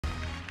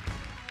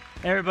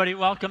Hey everybody,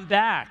 welcome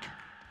back.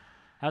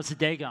 How's the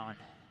day going?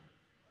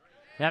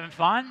 You having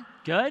fun?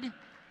 Good? You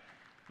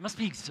must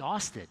be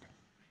exhausted,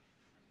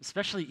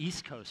 especially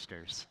East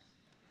Coasters.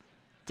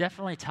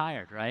 Definitely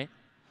tired, right?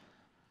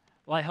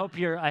 Well, I hope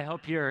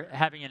you're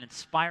having an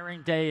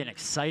inspiring day, an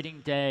exciting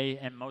day,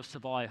 and most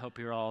of all, I hope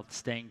you're all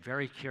staying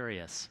very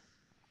curious.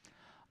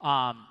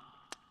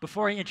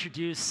 Before I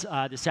introduce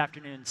this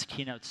afternoon's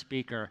keynote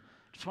speaker,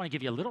 I just want to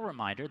give you a little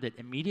reminder that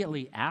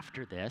immediately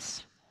after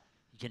this,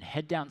 you can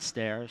head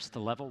downstairs to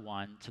level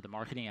 1 to the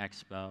Marketing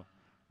Expo.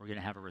 We're going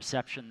to have a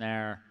reception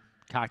there,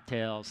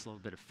 cocktails, a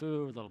little bit of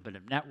food, a little bit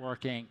of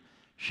networking.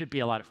 Should be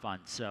a lot of fun.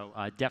 So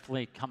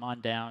definitely come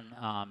on down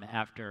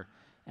after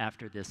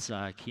this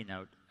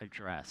keynote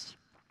address.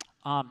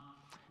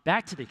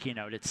 Back to the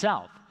keynote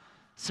itself.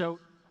 So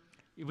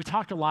we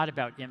talked a lot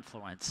about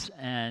influence,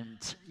 and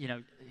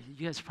you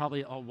guys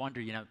probably all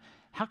wonder,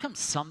 how come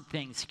some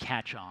things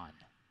catch on,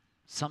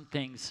 some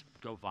things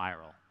go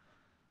viral,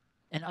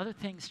 and other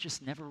things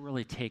just never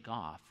really take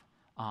off.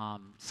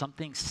 Some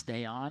things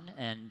stay on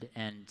and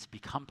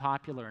become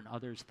popular, and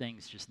other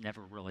things just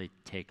never really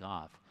take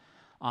off.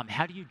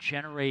 How do you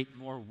generate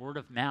more word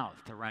of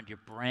mouth around your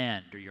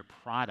brand or your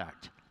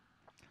product?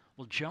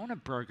 Well, Jonah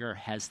Berger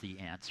has the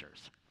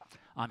answers.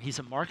 He's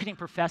a marketing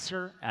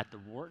professor at the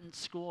Wharton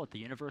School at the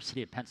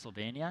University of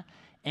Pennsylvania,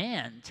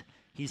 and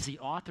he's the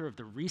author of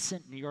the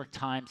recent New York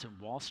Times and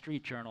Wall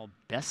Street Journal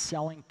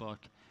best-selling book,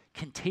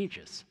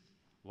 Contagious: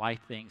 Why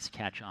Things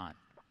Catch On.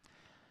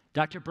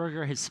 Dr.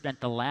 Berger has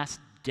spent the last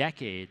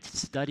decade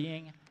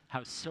studying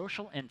how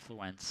social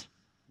influence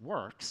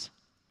works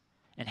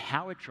and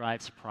how it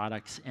drives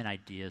products and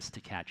ideas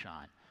to catch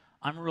on.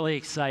 I'm really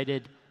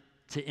excited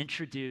to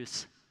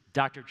introduce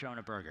Dr.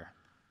 Jonah Berger.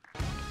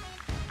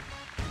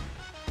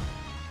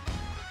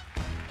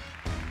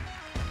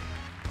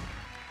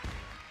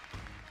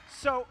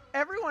 So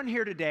everyone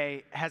here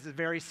today has a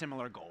very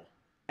similar goal,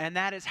 and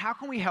that is, how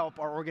can we help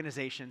our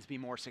organizations be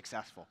more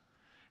successful?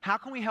 How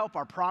can we help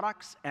our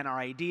products and our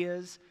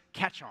ideas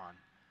catch on?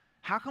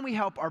 How can we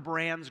help our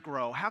brands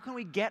grow? How can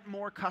we get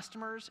more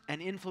customers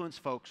and influence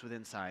folks within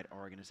inside our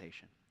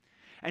organization?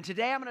 And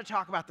today I'm going to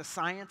talk about the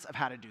science of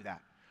how to do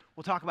that.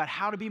 We'll talk about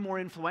how to be more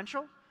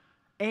influential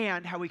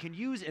and how we can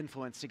use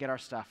influence to get our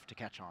stuff to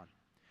catch on.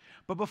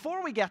 But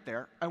before we get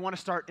there, I want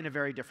to start in a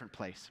very different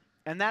place,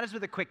 and that is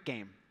with a quick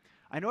game.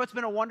 I know it's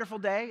been a wonderful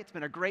day. It's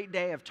been a great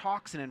day of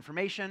talks and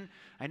information.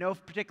 I know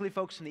particularly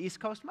folks from the East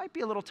Coast might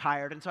be a little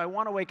tired, and so I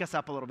want to wake us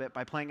up a little bit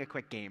by playing a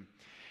quick game.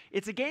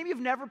 It's a game you've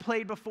never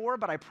played before,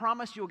 but I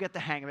promise you'll get the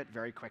hang of it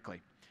very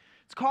quickly.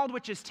 It's called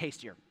Which is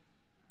Tastier.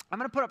 I'm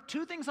going to put up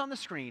two things on the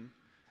screen,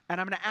 and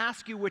I'm going to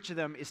ask you which of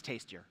them is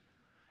tastier.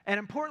 And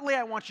importantly,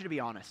 I want you to be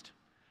honest.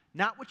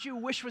 Not what you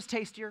wish was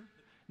tastier,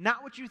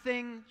 not what you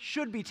think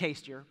should be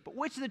tastier, but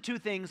which of the two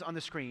things on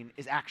the screen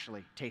is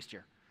actually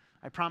tastier.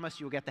 I promise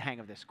you'll get the hang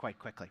of this quite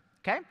quickly,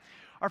 okay?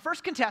 Our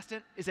first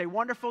contestant is a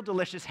wonderful,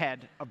 delicious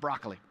head of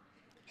broccoli.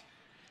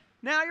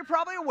 Now, you're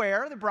probably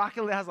aware that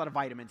broccoli has a lot of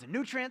vitamins and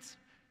nutrients.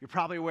 You're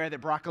probably aware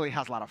that broccoli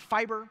has a lot of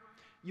fiber.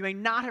 You may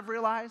not have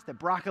realized that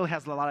broccoli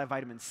has a lot of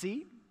vitamin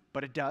C,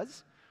 but it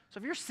does. So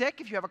if you're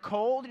sick, if you have a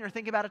cold, and you're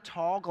thinking about a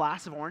tall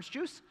glass of orange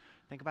juice,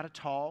 think about a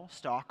tall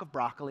stalk of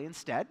broccoli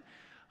instead.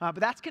 But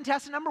that's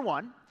contestant number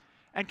 1.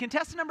 And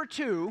contestant number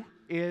 2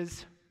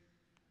 is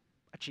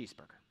a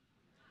cheeseburger.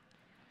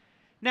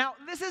 Now,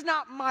 this is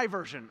not my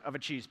version of a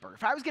cheeseburger.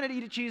 If I was going to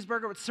eat a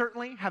cheeseburger, it would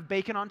certainly have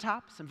bacon on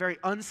top. Some very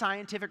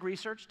unscientific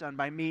research done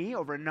by me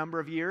over a number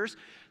of years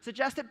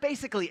suggests that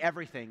basically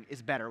everything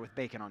is better with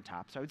bacon on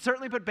top. So I would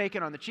certainly put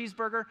bacon on the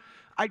cheeseburger.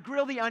 I'd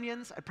grill the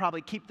onions. I'd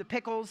probably keep the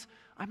pickles.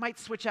 I might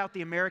switch out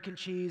the American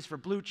cheese for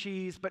blue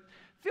cheese, but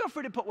feel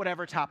free to put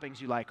whatever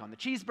toppings you like on the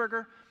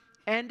cheeseburger.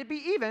 And to be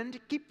even, to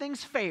keep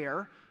things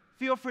fair,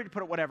 feel free to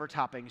put whatever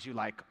toppings you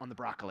like on the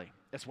broccoli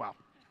as well.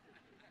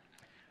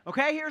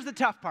 Okay, here's the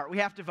tough part. We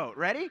have to vote.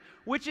 Ready?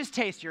 Which is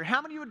tastier?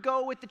 How many would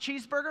go with the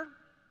cheeseburger?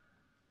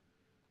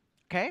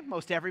 Okay,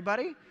 most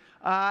everybody.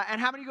 And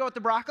how many go with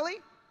the broccoli?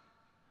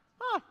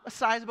 Oh, a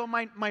sizable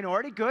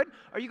minority. Good.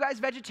 Are you guys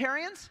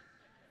vegetarians?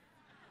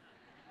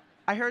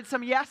 I heard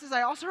some yeses.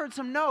 I also heard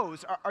some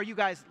nos. Are you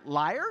guys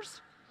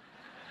liars?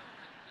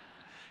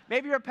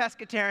 Maybe you're a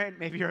pescatarian.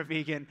 Maybe you're a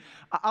vegan.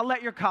 I'll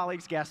let your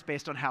colleagues guess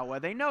based on how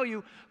well they know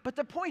you. But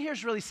the point here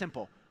is really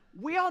simple.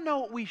 We all know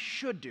what we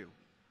should do.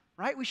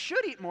 Right? We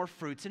should eat more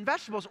fruits and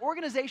vegetables.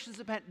 Organizations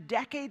have spent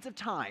decades of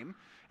time,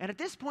 and at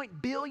this point,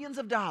 billions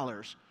of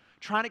dollars,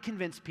 trying to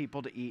convince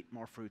people to eat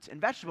more fruits and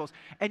vegetables.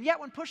 And yet,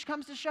 when push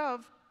comes to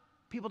shove,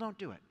 people don't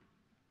do it.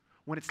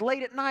 When it's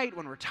late at night,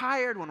 when we're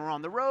tired, when we're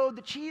on the road,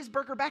 the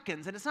cheeseburger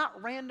beckons, and it's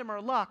not random or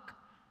luck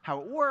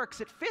how it works.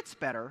 It fits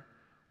better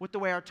with the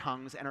way our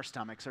tongues and our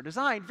stomachs are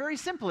designed. Very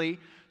simply,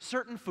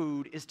 certain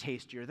food is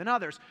tastier than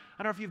others.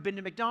 I don't know if you've been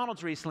to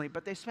McDonald's recently,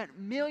 but they spent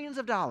millions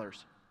of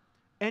dollars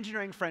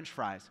engineering French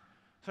fries.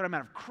 Sort of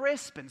amount of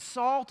crisp and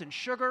salt and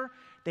sugar.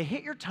 They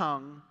hit your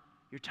tongue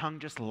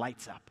just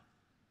lights up.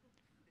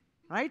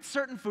 right?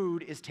 Certain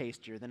food is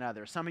tastier than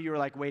others. Some of you are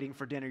like waiting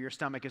for dinner. Your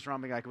stomach is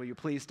rumbling like, will you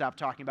please stop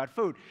talking about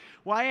food?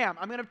 Well, I am.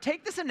 I'm going to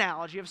take this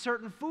analogy of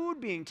certain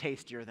food being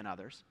tastier than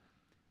others,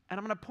 and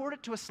I'm going to port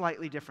it to a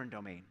slightly different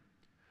domain,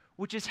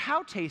 which is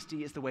how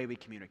tasty is the way we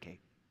communicate.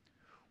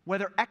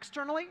 Whether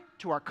externally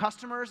to our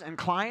customers and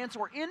clients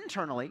or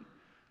internally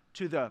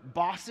to the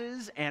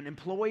bosses and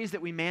employees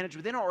that we manage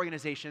within our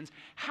organizations,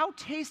 how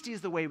tasty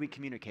is the way we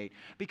communicate?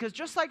 Because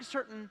just like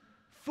certain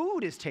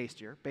food is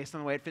tastier based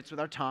on the way it fits with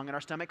our tongue and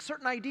our stomach,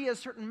 certain ideas,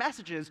 certain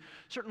messages,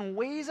 certain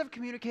ways of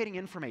communicating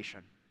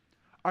information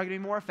are going to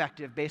be more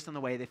effective based on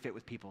the way they fit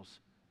with people's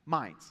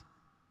minds.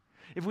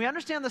 If we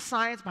understand the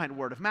science behind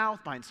word of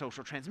mouth, behind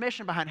social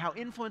transmission, behind how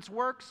influence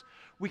works,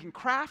 we can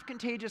craft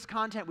contagious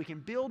content, we can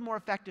build more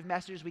effective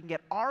messages, we can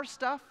get our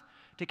stuff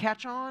to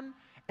catch on,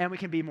 and we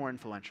can be more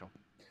influential.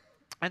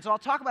 And so I'll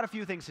talk about a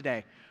few things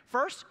today.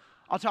 First,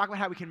 I'll talk about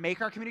how we can make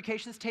our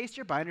communications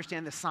tastier by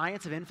understanding the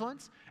science of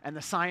influence and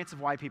the science of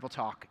why people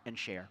talk and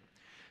share.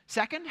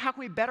 Second, how can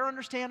we better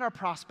understand our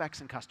prospects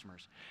and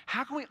customers?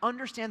 How can we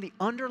understand the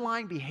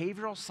underlying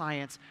behavioral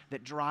science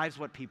that drives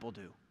what people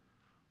do?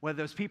 Whether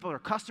those people are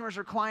customers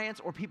or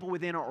clients or people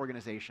within our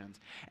organizations.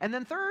 And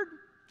then third,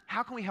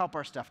 how can we help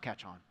our stuff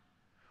catch on?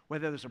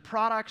 Whether those are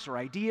products or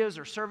ideas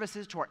or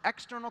services to our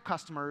external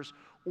customers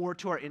or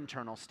to our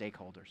internal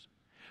stakeholders.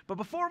 But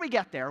before we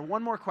get there,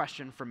 one more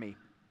question from me.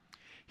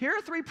 Here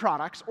are 3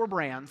 products or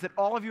brands that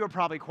all of you are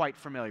probably quite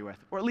familiar with,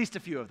 or at least a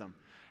few of them.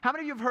 How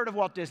many of you have heard of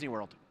Walt Disney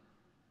World?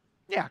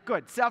 Yeah,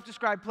 good.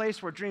 Self-described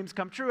place where dreams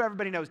come true.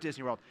 Everybody knows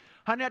Disney World.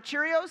 Honey Nut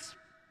Cheerios?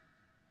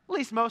 At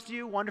least most of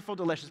you. Wonderful,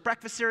 delicious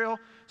breakfast cereal.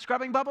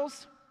 Scrubbing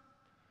Bubbles?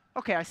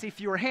 Okay, I see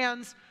fewer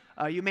hands.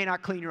 You may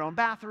not clean your own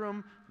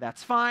bathroom.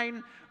 That's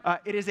fine.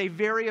 It is a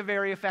very,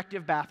 very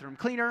effective bathroom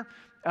cleaner.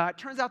 It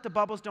turns out the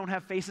bubbles don't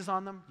have faces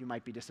on them. You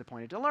might be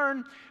disappointed to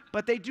learn,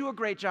 but they do a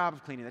great job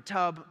of cleaning the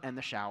tub and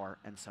the shower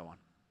and so on.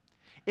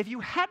 If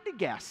you had to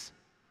guess,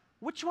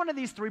 which one of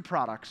these 3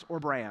 products or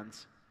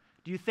brands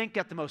do you think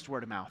get the most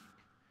word of mouth?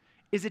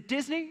 Is it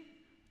Disney,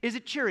 is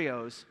it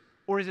Cheerios,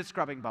 or is it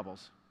Scrubbing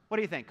Bubbles? What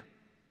do you think?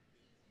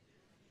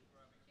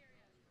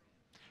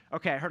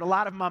 Okay, I heard a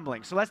lot of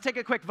mumbling, so let's take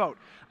a quick vote.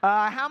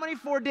 How many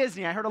for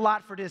Disney? I heard a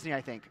lot for Disney,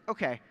 I think.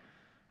 Okay.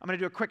 I'm going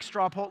to do a quick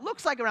straw poll.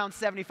 Looks like around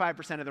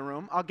 75% of the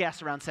room. I'll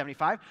guess around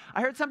 75.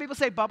 I heard some people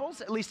say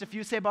Bubbles. At least a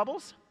few say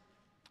Bubbles.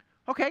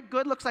 Okay,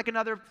 good. Looks like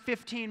another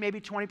 15,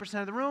 maybe 20%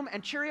 of the room.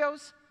 And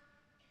Cheerios?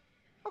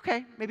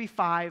 Okay, maybe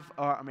 5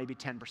 or maybe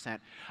 10%.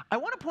 I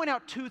want to point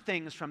out 2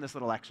 things from this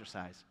little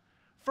exercise.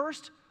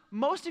 First,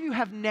 most of you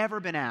have never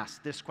been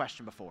asked this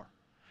question before.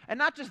 And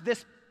not just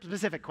this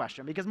specific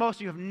question, because most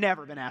of you have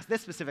never been asked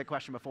this specific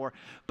question before,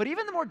 but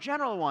even the more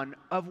general one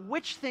of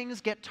which things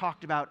get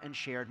talked about and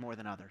shared more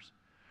than others.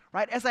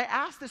 Right? As I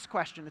asked this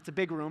question, it's a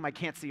big room, I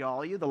can't see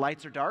all of you, the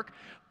lights are dark,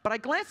 but I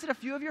glanced at a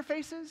few of your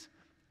faces,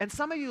 and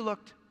some of you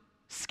looked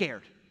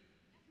scared.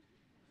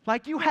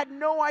 Like you had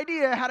no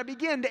idea how to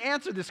begin to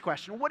answer this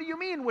question. What do you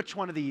mean which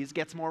one of these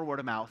gets more word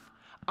of mouth?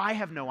 I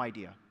have no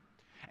idea.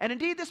 And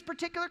indeed, this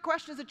particular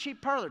question is a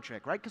cheap parlor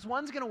trick, right? Because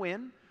one's going to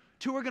win,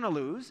 2 are going to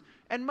lose,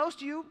 and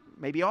most of you,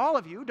 maybe all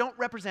of you, don't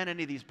represent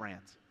any of these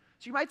brands.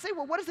 So you might say,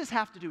 well, what does this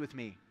have to do with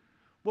me?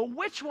 Well,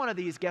 which one of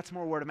these gets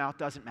more word of mouth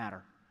doesn't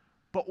matter.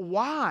 But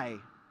why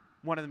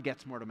one of them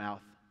gets word of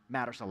mouth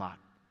matters a lot.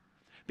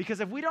 Because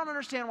if we don't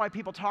understand why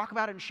people talk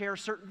about and share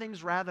certain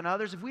things rather than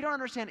others, if we don't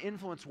understand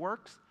influence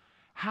works,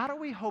 how do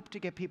we hope to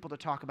get people to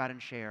talk about and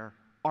share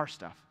our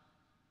stuff?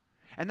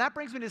 And that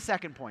brings me to the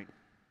second point.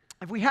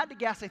 If we had to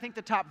guess, I think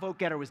the top vote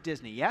getter was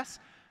Disney, yes?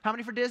 How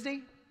many for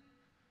Disney?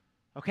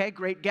 Okay,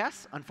 great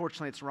guess.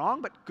 Unfortunately, it's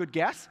wrong, but good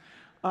guess.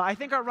 I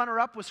think our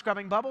runner-up was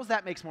Scrubbing Bubbles.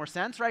 That makes more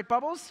sense, right,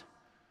 Bubbles?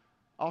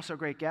 Also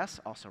great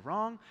guess, also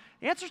wrong.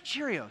 The answer is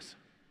Cheerios.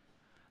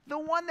 The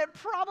one that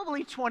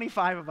probably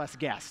 25 of us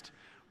guessed,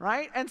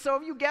 right? And so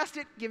if you guessed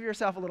it, give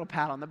yourself a little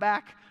pat on the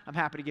back. I'm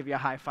happy to give you a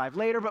high five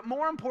later. But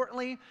more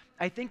importantly,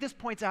 I think this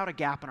points out a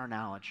gap in our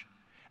knowledge.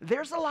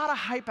 There's a lot of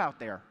hype out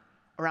there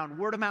around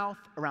word of mouth,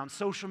 around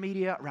social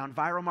media, around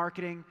viral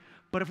marketing.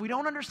 But if we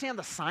don't understand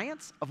the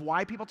science of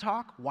why people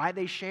talk, why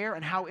they share,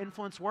 and how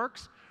influence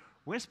works,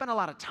 we're going to spend a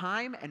lot of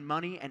time and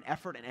money and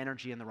effort and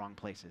energy in the wrong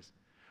places.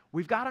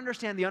 We've got to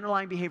understand the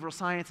underlying behavioral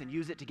science and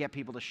use it to get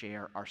people to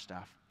share our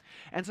stuff.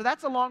 And so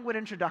that's a long-winded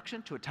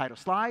introduction to a title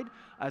slide.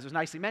 As was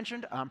nicely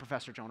mentioned, I'm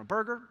Professor Jonah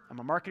Berger. I'm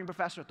a marketing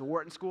professor at the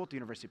Wharton School at the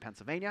University of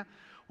Pennsylvania.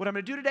 What I'm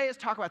going to do today is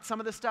talk about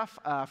some of the stuff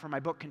from my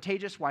book,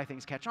 Contagious, Why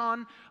Things Catch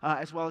On,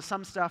 as well as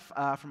some stuff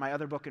from my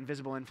other book,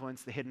 Invisible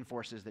Influence, The Hidden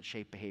Forces That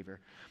Shape Behavior.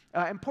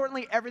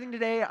 Importantly, everything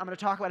today I'm going to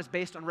talk about is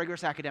based on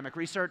rigorous academic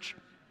research.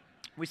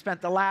 We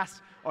spent the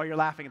last, oh, you're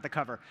laughing at the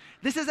cover.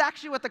 This is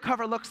actually what the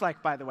cover looks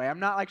like, by the way. I'm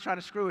not like trying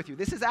to screw with you.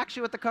 This is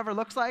actually what the cover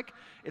looks like.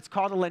 It's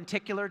called a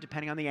lenticular,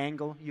 depending on the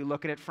angle you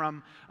look at it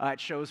from. It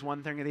shows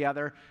one thing or the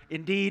other.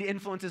 Indeed,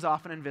 influence is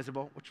often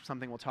invisible, which is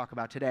something we'll talk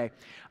about today.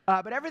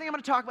 But everything I'm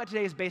going to talk about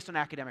today is based on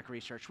academic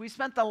research. We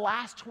spent the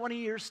last 20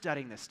 years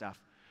studying this stuff.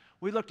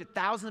 We looked at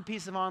thousands of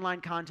pieces of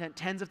online content,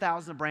 tens of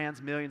thousands of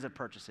brands, millions of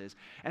purchases.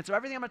 And so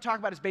everything I'm going to talk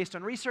about is based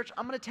on research.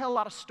 I'm going to tell a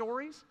lot of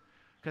stories,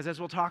 because as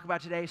we'll talk about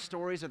today,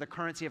 stories are the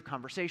currency of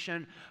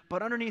conversation.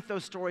 But underneath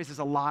those stories is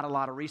a lot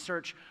of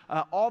research.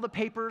 All the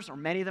papers, or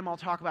many of them I'll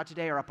talk about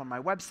today, are up on my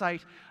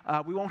website.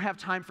 We won't have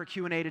time for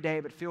Q&A today,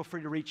 but feel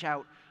free to reach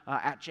out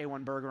at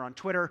J1Berger on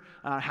Twitter.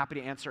 Happy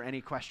to answer any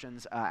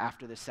questions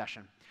after this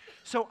session.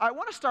 So I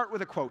want to start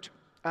with a quote.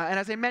 And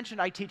as I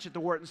mentioned, I teach at the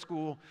Wharton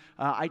School.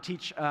 I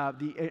teach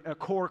a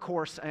core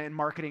course in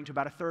marketing to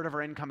about a third of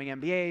our incoming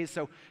MBAs.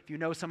 So if you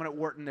know someone at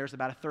Wharton, there's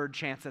about a third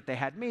chance that they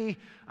had me.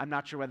 I'm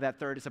not sure whether that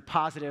third is a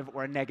positive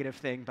or a negative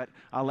thing, but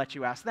I'll let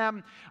you ask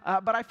them.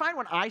 But I find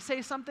when I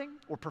say something,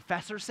 or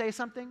professors say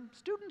something,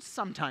 students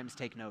sometimes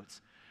take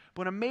notes.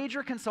 But when a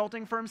major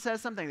consulting firm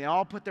says something, they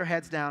all put their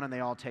heads down and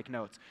they all take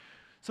notes.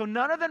 So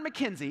none other than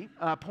McKinsey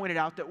pointed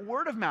out that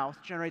word of mouth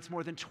generates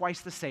more than twice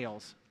the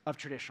sales of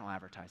traditional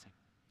advertising.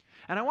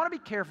 And I want to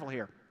be careful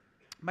here.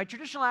 By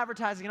traditional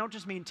advertising, I don't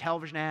just mean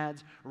television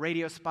ads,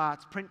 radio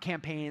spots, print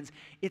campaigns.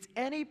 It's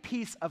any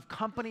piece of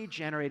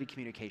company-generated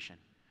communication,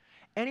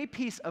 any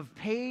piece of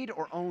paid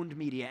or owned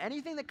media,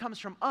 anything that comes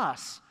from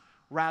us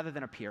rather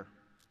than a peer.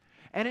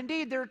 And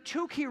indeed, there are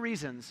two key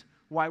reasons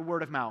why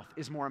word of mouth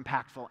is more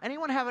impactful.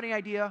 Anyone have any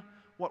idea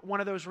what one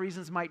of those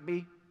reasons might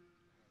be?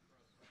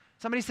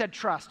 Somebody said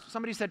trust.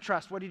 Somebody said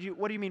trust. What do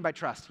you mean by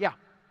trust? Yeah.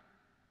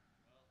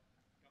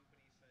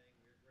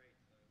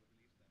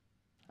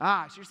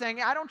 So you're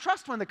saying, I don't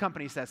trust when the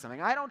company says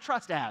something. I don't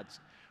trust ads,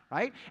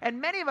 right? And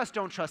many of us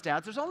don't trust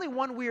ads. There's only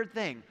one weird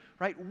thing,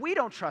 right? We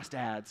don't trust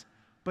ads,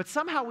 but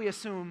somehow we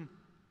assume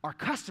our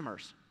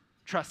customers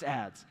trust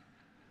ads.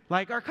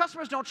 Like, our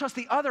customers don't trust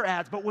the other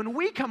ads, but when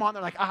we come on,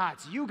 they're like,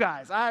 it's you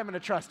guys. I'm going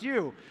to trust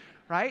you,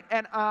 right?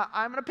 And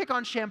I'm going to pick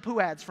on shampoo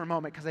ads for a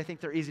moment because I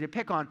think they're easy to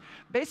pick on.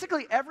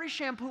 Basically, every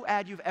shampoo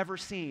ad you've ever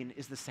seen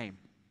is the same.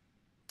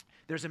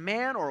 There's a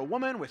man or a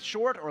woman with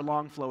short or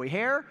long flowy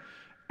hair,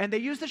 and they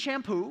use the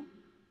shampoo,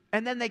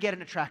 and then they get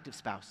an attractive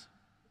spouse.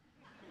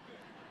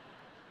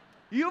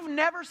 You've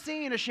never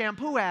seen a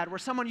shampoo ad where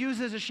someone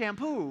uses a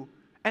shampoo,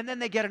 and then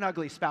they get an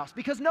ugly spouse,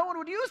 because no one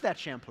would use that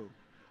shampoo,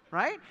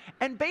 right?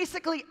 And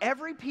basically,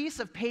 every piece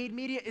of paid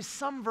media is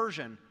some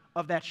version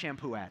of that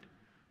shampoo ad,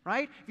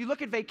 right? If you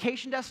look at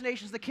vacation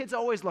destinations, the kids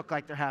always look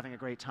like they're having a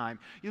great time.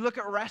 You look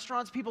at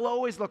restaurants, people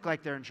always look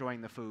like they're enjoying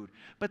the food.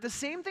 But the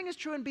same thing is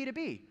true in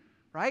B2B,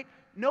 right?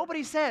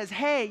 Nobody says,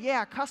 hey,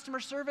 yeah,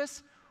 customer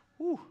service,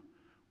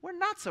 we're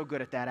not so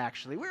good at that,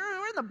 actually. We're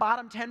in the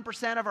bottom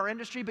 10% of our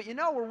industry, but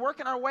we're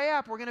working our way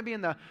up. We're going to be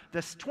in the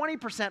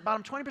 20%,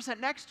 bottom 20%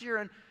 next year,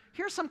 and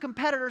here's some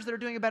competitors that are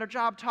doing a better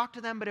job. Talk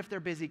to them, but if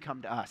they're busy,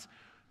 come to us.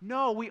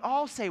 No, we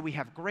all say we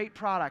have great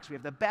products, we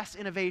have the best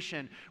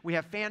innovation, we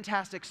have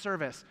fantastic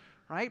service,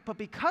 right? But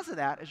because of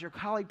that, as your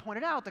colleague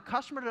pointed out, the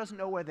customer doesn't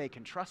know whether they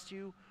can trust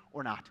you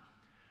or not.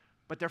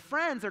 But their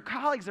friends, their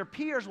colleagues, their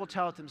peers will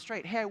tell it to them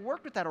straight. Hey, I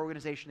worked with that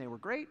organization, they were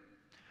great.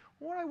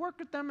 Or I worked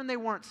with them and they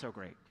weren't so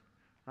great,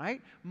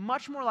 right?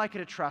 Much more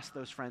likely to trust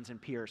those friends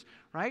and peers,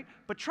 right?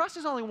 But trust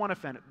is only one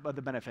of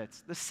the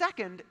benefits. The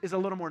second is a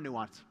little more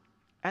nuanced,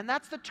 and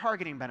that's the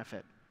targeting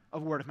benefit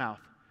of word of mouth.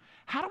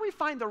 How do we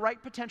find the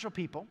right potential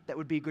people that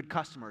would be good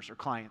customers or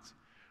clients,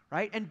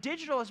 right? And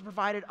digital has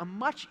provided a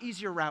much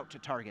easier route to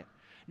target.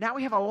 Now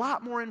we have a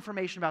lot more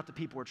information about the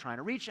people we're trying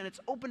to reach, and it's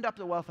opened up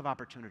the wealth of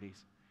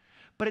opportunities.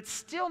 But it's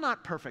still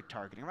not perfect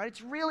targeting, right?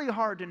 It's really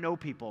hard to know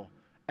people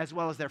as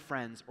well as their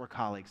friends or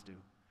colleagues do,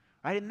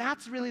 right? And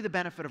that's really the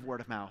benefit of word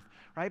of mouth,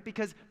 right?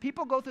 Because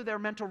people go through their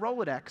mental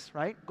Rolodex,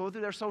 right? Go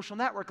through their social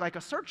network like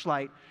a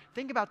searchlight.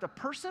 Think about the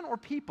person or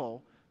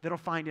people that'll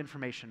find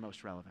information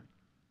most relevant.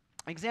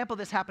 An example of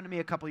this happened to me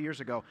a couple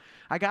years ago.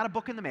 I got a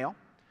book in the mail.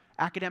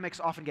 Academics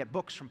often get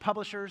books from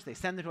publishers. They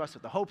send them to us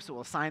with the hopes that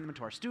we'll assign them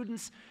to our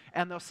students,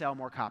 and they'll sell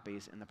more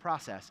copies in the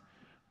process.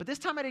 But this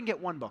time I didn't get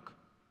one book.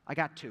 I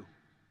got two.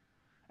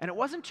 And it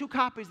wasn't two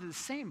copies of the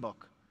same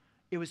book.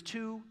 It was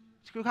two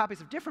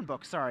copies of different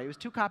books, sorry. It was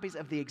two copies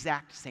of the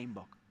exact same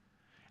book.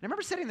 And I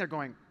remember sitting there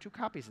going, two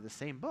copies of the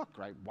same book,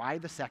 right? Why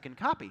the second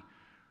copy?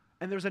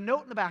 And there was a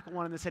note in the back of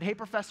one that said, hey,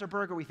 Professor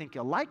Berger, we think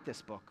you'll like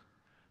this book,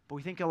 but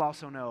we think you'll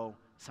also know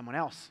someone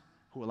else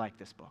who will like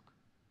this book.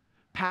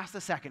 Pass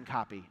the second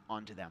copy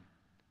on to them.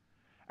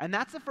 And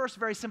that's the first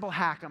very simple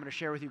hack I'm going to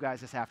share with you guys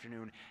this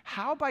afternoon.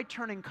 How, by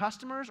turning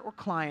customers or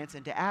clients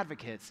into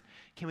advocates,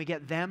 can we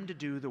get them to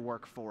do the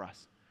work for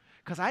us?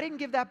 Because I didn't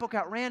give that book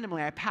out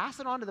randomly. I passed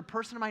it on to the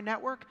person in my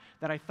network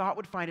that I thought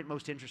would find it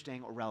most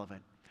interesting or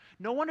relevant.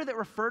 No wonder that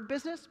referred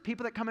business,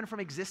 people that come in from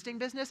existing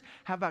business,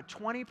 have about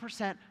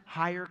 20%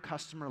 higher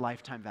customer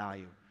lifetime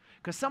value.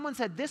 Because someone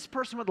said this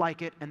person would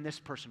like it and this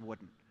person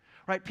wouldn't.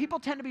 Right? People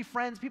tend to be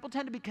friends. People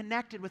tend to be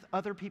connected with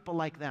other people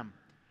like them.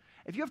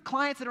 If you have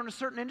clients that are in a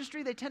certain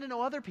industry, they tend to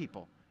know other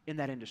people in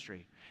that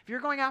industry. If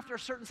you're going after a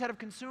certain set of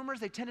consumers,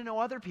 they tend to know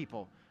other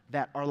people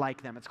that are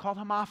like them. It's called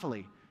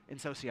homophily in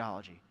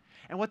sociology.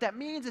 And what that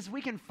means is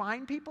we can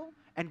find people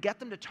and get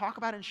them to talk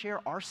about and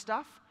share our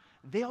stuff,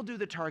 they'll do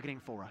the targeting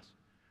for us,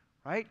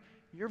 right?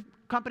 Your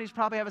companies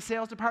probably have a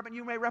sales department.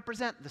 You may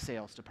represent the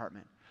sales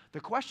department. The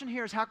question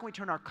here is, how can we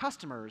turn our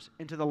customers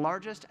into the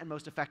largest and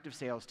most effective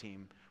sales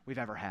team we've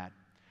ever had,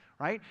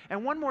 right?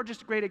 And one more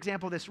just great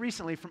example of this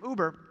recently from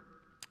Uber.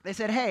 They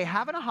said, hey,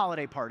 having a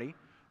holiday party,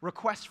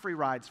 request free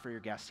rides for your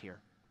guests here.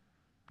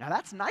 Now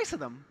that's nice of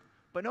them,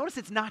 but notice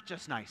it's not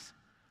just nice.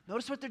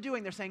 Notice what they're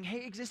doing. They're saying,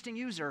 hey, existing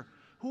user,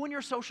 who in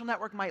your social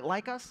network might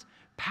like us?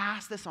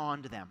 Pass this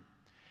on to them.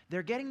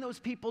 They're getting those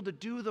people to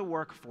do the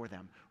work for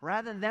them.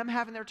 Rather than them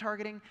having their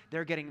targeting,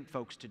 they're getting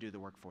folks to do the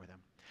work for them.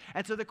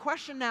 And so the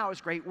question now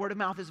is, great, word of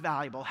mouth is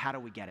valuable. How do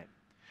we get it?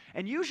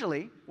 And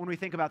usually, when we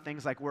think about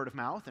things like word of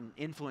mouth and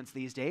influence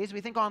these days,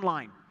 we think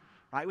online,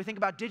 right? We think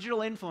about digital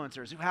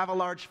influencers who have a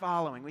large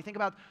following. We think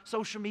about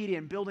social media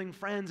and building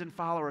friends and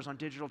followers on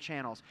digital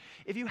channels.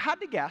 If you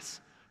had to guess,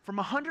 from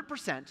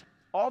 100%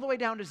 all the way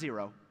down to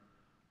 0,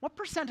 what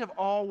percent of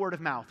all word of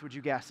mouth would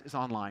you guess is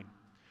online?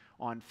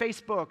 On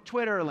Facebook,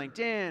 Twitter,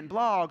 LinkedIn,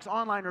 blogs,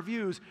 online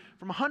reviews,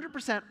 from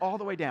 100% all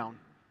the way down,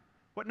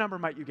 what number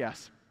might you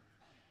guess?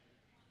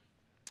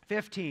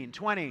 15,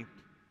 20.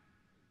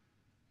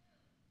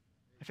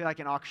 I feel like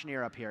an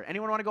auctioneer up here.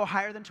 Anyone want to go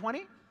higher than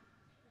 20?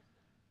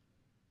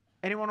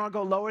 Anyone want to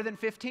go lower than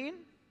 15?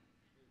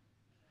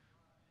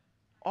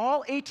 All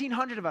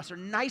 1,800 of us are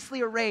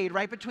nicely arrayed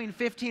right between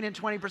 15 and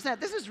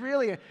 20%.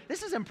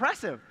 This is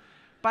impressive.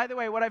 By the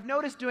way, what I've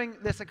noticed doing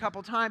this a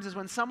couple times is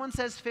when someone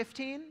says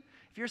 15,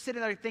 if you're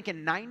sitting there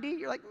thinking 90,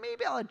 you're like,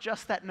 maybe I'll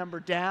adjust that number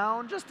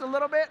down just a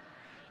little bit.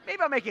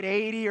 Maybe I'll make it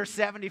 80 or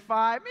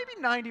 75.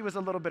 Maybe 90 was a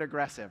little bit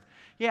aggressive.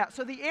 Yeah,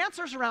 so the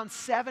answer is around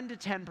 7 to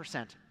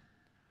 10%.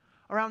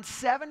 Around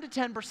 7 to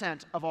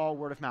 10% of all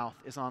word of mouth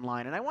is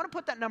online. And I want to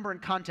put that number in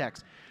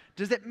context.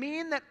 Does it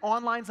mean that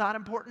online's not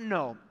important?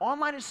 No.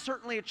 Online is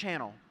certainly a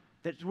channel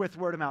that with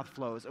word of mouth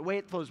flows. A way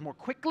it flows more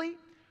quickly,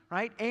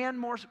 right, and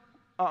more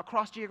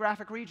across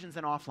geographic regions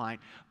than offline.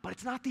 But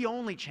it's not the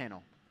only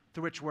channel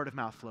through which word of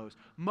mouth flows.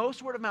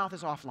 Most word of mouth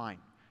is offline,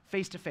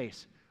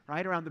 face-to-face,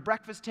 right, around the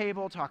breakfast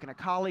table, talking to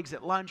colleagues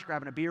at lunch,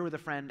 grabbing a beer with a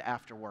friend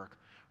after work,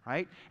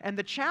 right? And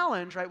the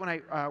challenge, right, when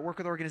I work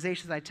with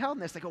organizations, I tell them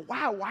this, they go,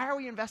 wow, why are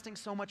we investing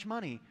so much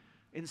money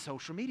in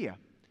social media?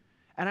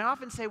 And I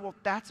often say, well,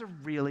 that's a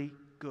really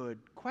good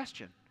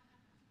question.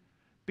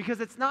 Because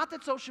it's not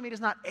that social media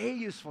is not a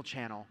useful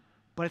channel,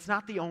 but it's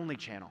not the only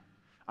channel.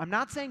 I'm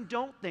not saying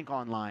don't think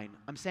online.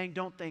 I'm saying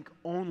don't think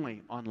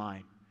only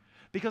online.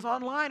 Because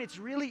online, it's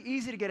really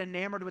easy to get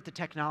enamored with the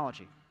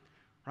technology,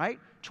 right?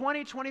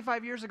 20,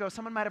 25 years ago,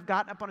 someone might have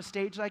gotten up on a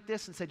stage like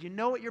this and said, you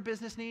know what your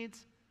business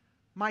needs?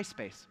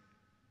 MySpace.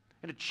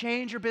 And to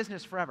change your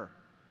business forever.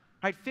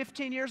 Right?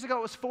 15 years ago,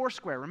 it was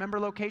Foursquare. Remember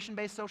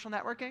location-based social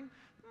networking?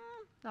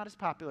 Not as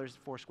popular as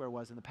Foursquare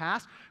was in the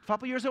past. A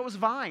couple years ago, it was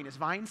Vine. Is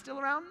Vine still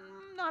around?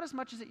 Not as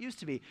much as it used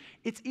to be.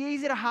 It's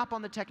easy to hop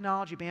on the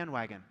technology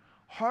bandwagon.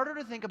 Harder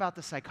to think about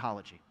the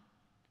psychology,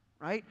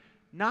 right?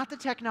 Not the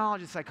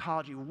technology, the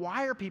psychology.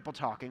 Why are people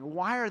talking?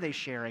 Why are they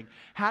sharing?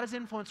 How does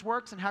influence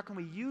work, and how can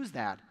we use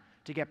that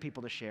to get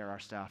people to share our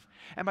stuff?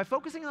 And by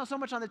focusing so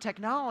much on the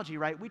technology,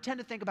 right, we tend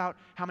to think about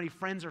how many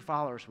friends or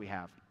followers we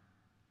have.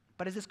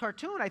 But as this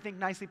cartoon, I think,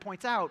 nicely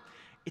points out,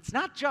 it's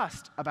not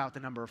just about the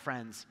number of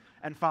friends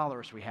and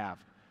followers we have.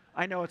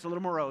 I know it's a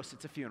little morose,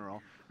 it's a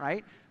funeral,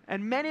 right?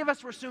 And many of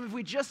us were assuming if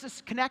we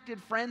just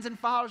connected friends and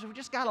followers, if we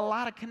just got a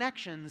lot of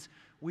connections,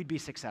 we'd be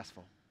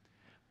successful.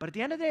 But at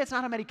the end of the day, it's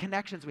not how many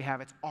connections we have,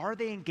 it's are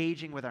they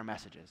engaging with our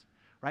messages,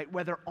 right?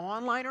 Whether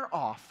online or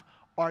off,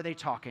 are they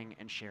talking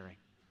and sharing?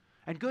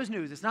 And good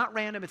news, it's not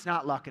random, it's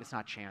not luck, and it's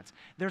not chance.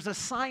 There's a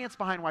science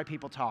behind why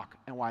people talk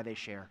and why they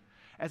share.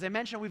 As I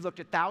mentioned, we've looked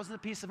at thousands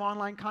of pieces of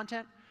online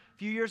content. A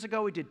few years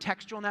ago, we did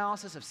textual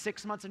analysis of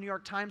 6 months of New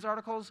York Times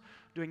articles,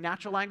 doing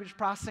natural language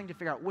processing to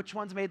figure out which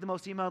ones made the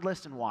most emailed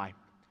list and why.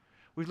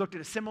 We've looked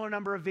at a similar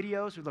number of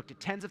videos. We've looked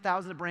at tens of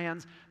thousands of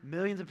brands,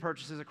 millions of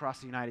purchases across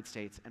the United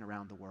States and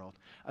around the world.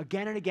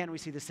 Again and again, we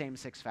see the same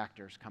 6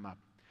 factors come up.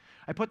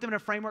 I put them in a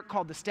framework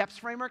called the STEPS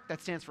framework that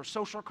stands for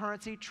social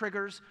currency,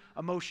 triggers,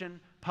 emotion,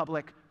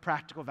 public,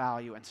 practical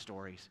value, and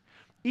stories.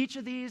 Each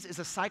of these is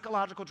a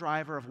psychological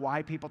driver of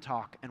why people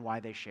talk and why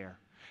they share.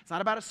 It's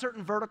not about a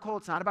certain vertical.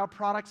 It's not about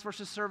products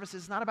versus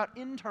services. It's not about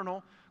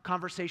internal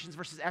conversations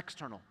versus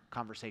external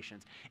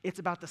conversations. It's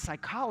about the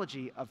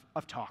psychology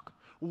of talk,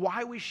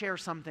 why we share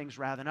some things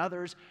rather than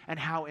others, and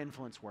how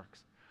influence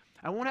works.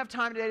 I won't have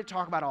time today to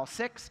talk about all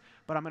 6,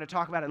 but I'm going to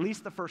talk about at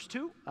least the first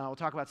 2. We'll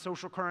talk about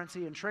social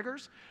currency and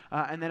triggers,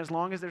 and then as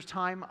long as there's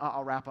time,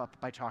 I'll wrap up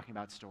by talking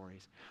about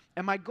stories.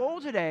 And my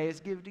goal today is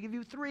to give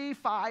you 3,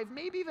 5,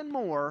 maybe even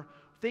more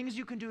things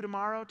you can do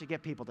tomorrow to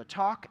get people to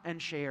talk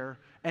and share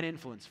and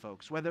influence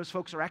folks, whether those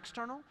folks are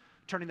external,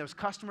 turning those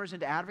customers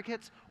into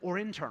advocates, or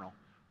internal,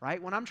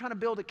 right? When I'm trying to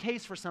build a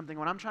case for something,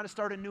 when I'm trying to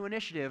start a new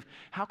initiative,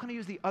 how can I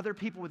use the other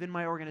people within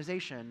my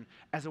organization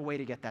as a way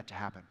to get that to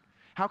happen?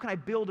 How can I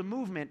build a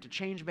movement to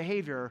change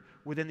behavior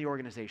within the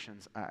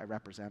organizations I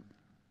represent?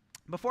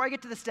 Before I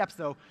get to the steps,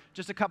 though,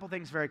 just a couple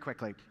things very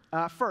quickly.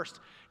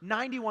 First,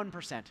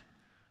 91%.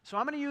 So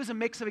I'm going to use a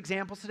mix of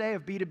examples today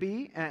of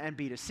B2B and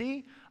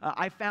B2C.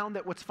 I found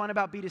that what's fun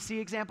about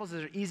B2C examples is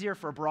they're easier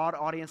for a broad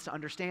audience to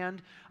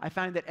understand. I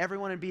find that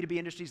everyone in B2B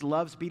industries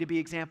loves B2B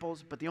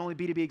examples, but the only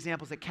B2B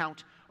examples that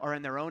count are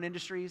in their own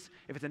industries.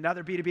 If it's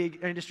another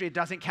B2B industry, it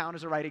doesn't count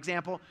as a right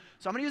example.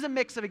 So I'm going to use a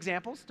mix of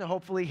examples to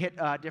hopefully hit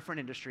different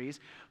industries.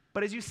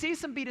 But as you see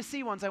some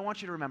B2C ones, I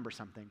want you to remember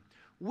something.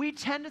 We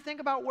tend to think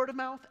about word of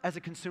mouth as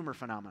a consumer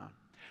phenomenon.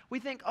 We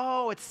think,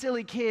 oh, it's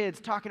silly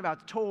kids talking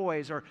about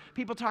toys, or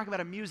people talking about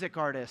a music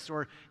artist,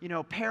 or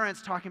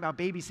parents talking about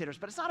babysitters,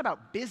 but it's not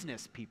about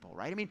business people,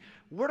 right? I mean,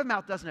 word of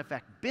mouth doesn't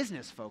affect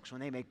business folks when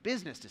they make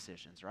business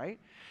decisions, right?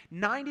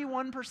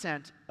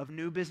 91% of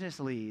new business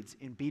leads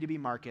in B2B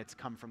markets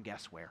come from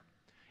guess where?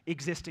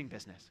 Existing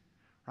business,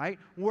 right?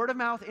 Word of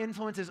mouth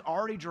influence is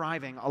already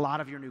driving a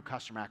lot of your new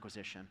customer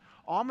acquisition.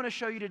 All I'm going to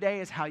show you today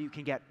is how you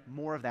can get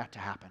more of that to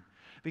happen.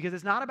 Because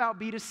it's not about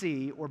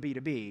B2C or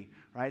B2B,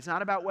 right? It's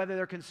not about whether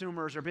they're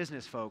consumers or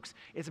business folks.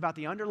 It's about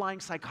the underlying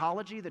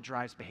psychology that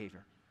drives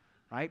behavior,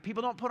 right?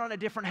 People don't put on a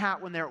different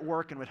hat when they're at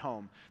work and at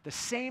home. The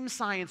same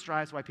science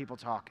drives why people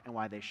talk and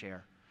why they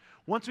share.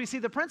 Once we see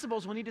the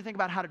principles, we need to think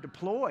about how to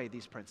deploy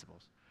these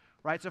principles,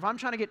 right? So if I'm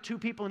trying to get two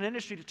people in an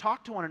industry to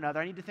talk to one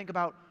another, I need to think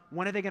about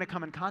when are they going to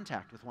come in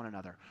contact with one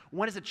another?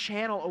 When is a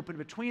channel open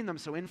between them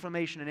so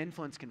information and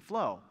influence can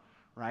flow?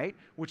 Right?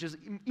 Which is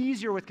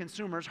easier with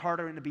consumers,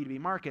 harder in the B2B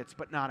markets,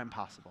 but not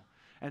impossible.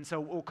 And so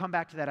we'll come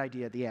back to that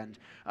idea at the end.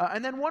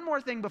 And then one more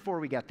thing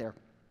before we get there.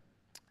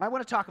 I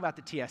want to talk about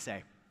the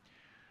TSA.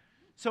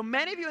 So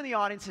many of you in the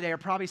audience today are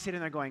probably sitting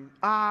there going,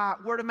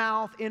 word of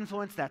mouth,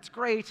 influence, that's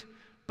great,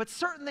 but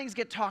certain things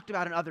get talked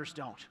about and others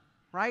don't,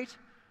 right?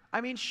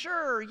 I mean,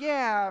 sure,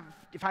 yeah,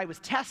 if I was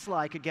Tesla,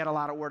 I could get a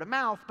lot of word of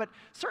mouth, but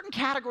certain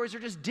categories are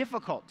just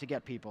difficult to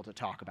get people to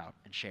talk about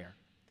and share.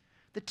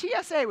 The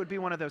TSA would be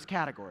one of those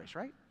categories,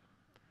 right?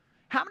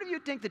 How many of you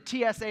think the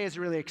TSA is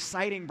a really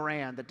exciting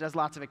brand that does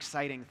lots of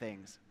exciting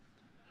things?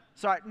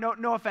 Sorry,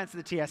 no offense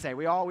to the TSA.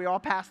 We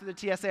all pass through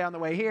the TSA on the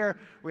way here.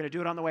 We're going to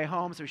do it on the way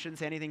home, so we shouldn't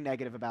say anything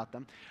negative about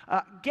them.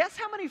 Guess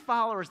how many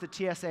followers the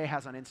TSA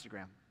has on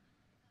Instagram?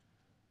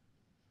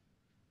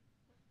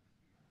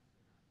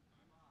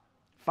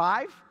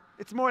 5?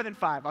 It's more than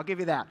 5. I'll give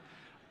you that.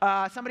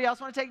 Somebody else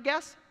want to take a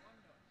guess?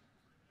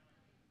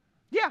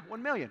 Yeah,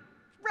 1 million.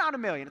 Around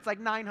 1 million. It's like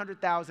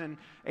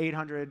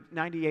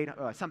 900,898,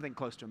 something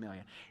close to 1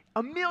 million.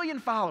 1 million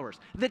followers.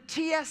 The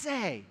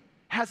TSA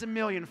has 1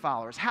 million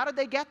followers. How did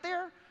they get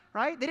there?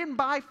 Right? They didn't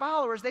buy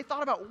followers. They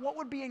thought about what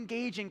would be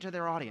engaging to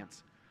their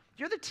audience. If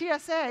you're the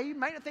TSA, you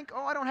might think,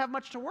 oh, I don't have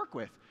much to work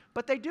with.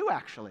 But they do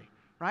actually,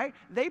 right?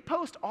 They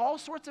post all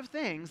sorts of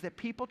things that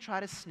people try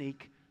to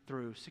sneak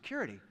through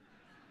security.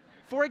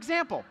 For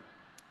example,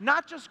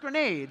 not just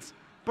grenades,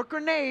 but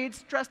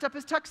grenades dressed up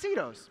as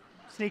tuxedos.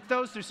 Sneak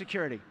those through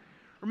security.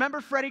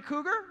 Remember Freddy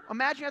Krueger?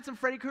 Imagine you had some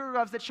Freddy Krueger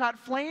gloves that shot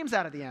flames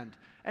out of the end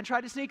and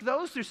tried to sneak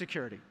those through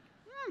security.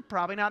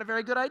 Probably not a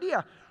very good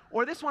idea.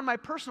 Or this one, my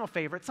personal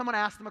favorite, someone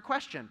asked them a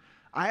question.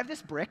 I have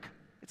this brick.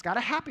 It's got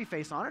a happy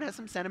face on it. It has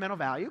some sentimental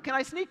value. Can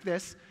I sneak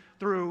this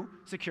through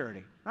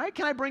security? Right?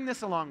 Can I bring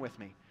this along with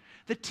me?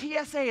 The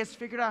TSA has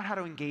figured out how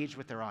to engage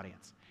with their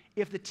audience.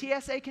 If the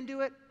TSA can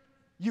do it,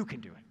 you can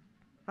do it.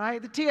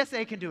 Right? The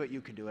TSA can do it,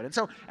 you can do it. And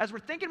so as we're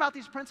thinking about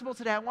these principles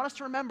today, I want us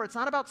to remember it's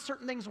not about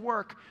certain things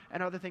work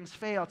and other things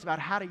fail. It's about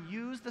how to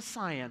use the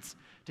science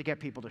to get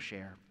people to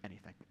share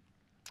anything.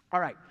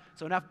 All right,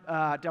 so enough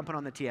dumping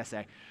on the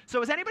TSA.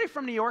 So is anybody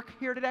from New York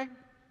here today?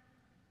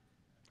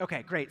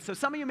 Okay, great. So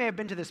some of you may have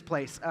been to this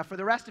place. For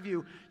the rest of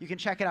you, you can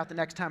check it out the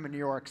next time in New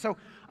York. So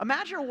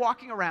imagine you're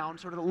walking around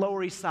sort of the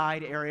Lower East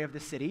Side area of the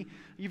city.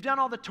 You've done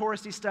all the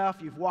touristy stuff.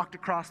 You've walked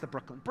across the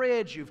Brooklyn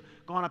Bridge. You've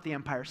gone up the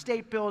Empire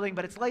State Building.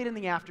 But it's late in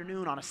the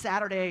afternoon on a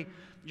Saturday.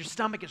 Your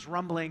stomach is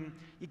rumbling.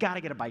 You got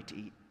to get a bite to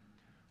eat.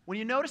 When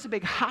you notice a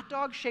big hot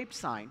dog-shaped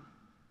sign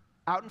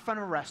out in front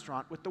of a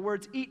restaurant with the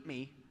words "Eat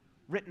Me"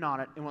 written on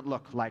it in what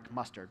look like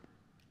mustard.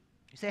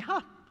 You say,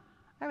 I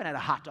haven't had a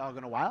hot dog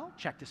in a while.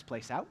 Check this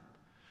place out.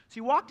 So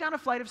you walk down a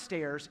flight of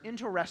stairs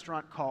into a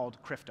restaurant called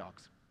Criff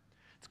Dogs.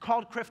 It's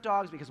called Criff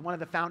Dogs because one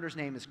of the founders'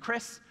 name is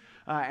Chris,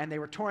 and they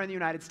were touring the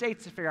United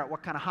States to figure out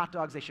what kind of hot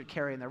dogs they should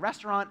carry in their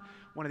restaurant.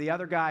 One of the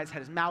other guys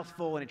had his mouth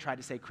full, and he tried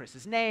to say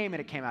Chris's name,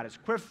 and it came out as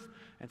Criff,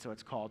 and so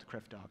it's called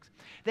Criff Dogs.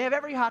 They have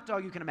every hot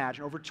dog you can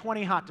imagine, over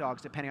 20 hot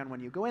dogs, depending on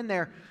when you go in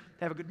there.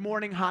 They have a good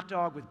morning hot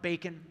dog with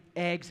bacon,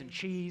 eggs, and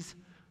cheese.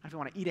 I don't know if you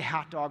want to eat a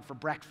hot dog for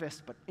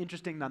breakfast, but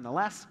interesting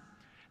nonetheless.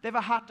 They have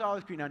a hot dog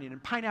with green onion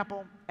and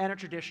pineapple, and a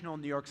traditional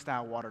New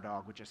York-style water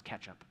dog with just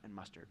ketchup and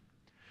mustard.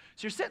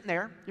 So you're sitting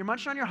there, you're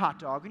munching on your hot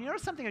dog, and you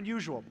notice something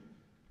unusual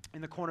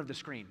in the corner of the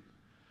screen.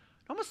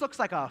 It almost looks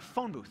like a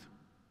phone booth,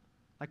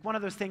 like one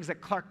of those things that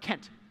Clark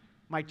Kent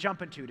might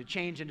jump into to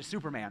change into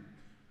Superman.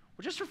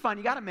 Well, just for fun,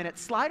 you got a minute,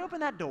 slide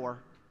open that door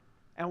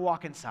and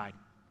walk inside.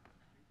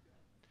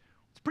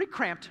 It's pretty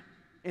cramped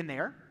in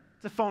there.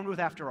 It's a phone booth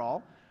after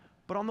all.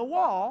 But on the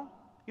wall,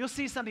 you'll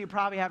see something you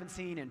probably haven't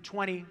seen in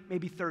 20,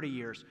 maybe 30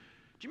 years. Do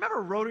you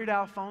remember rotary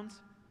dial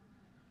phones?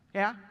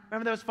 Yeah?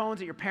 Remember those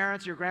phones at your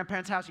parents' or your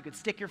grandparents' house? You could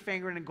stick your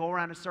finger in and go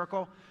around a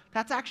circle.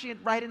 That's actually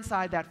right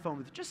inside that phone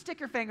booth. Just stick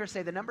your finger,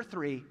 say the number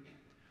 3,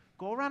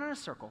 go around in a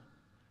circle,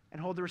 and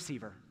hold the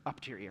receiver up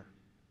to your ear.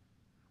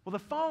 Well, the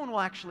phone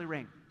will actually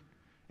ring.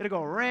 It'll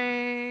go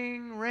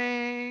ring,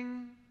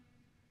 ring.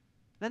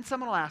 Then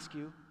someone will ask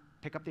you,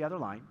 pick up the other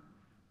line,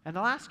 and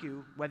they'll ask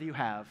you whether you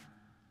have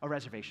a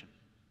reservation.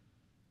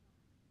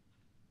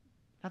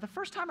 Now, the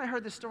first time I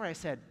heard this story, I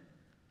said,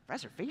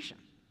 reservation?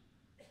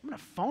 I'm in a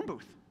phone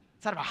booth.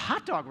 It's out of a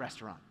hot dog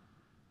restaurant.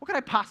 What could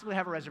I possibly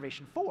have a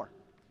reservation for?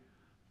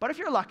 But if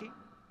you're lucky,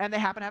 and they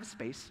happen to have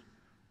space,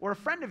 or a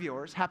friend of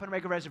yours happen to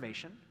make a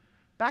reservation,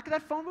 back of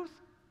that phone booth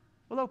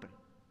will open.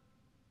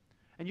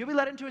 And you'll be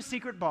led into a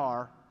secret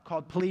bar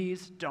called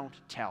Please Don't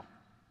Tell.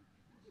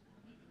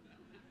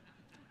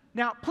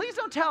 Now, Please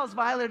Don't Tell has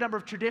violated a number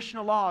of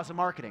traditional laws of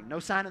marketing. No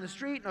sign on the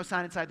street, no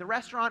sign inside the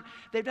restaurant.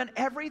 They've done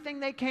everything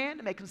they can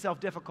to make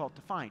themselves difficult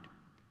to find.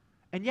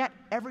 And yet,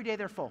 every day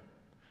they're full.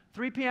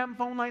 3 p.m.,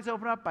 phone lines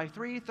open up. By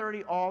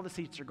 3:30, all the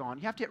seats are gone.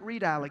 You have to hit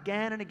redial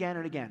again and again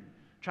and again,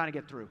 trying to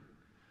get through.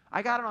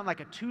 I got it on like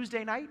a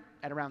Tuesday night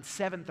at around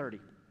 7:30.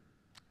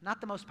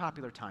 Not the most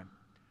popular time.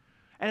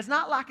 And it's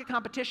not lack of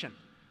competition.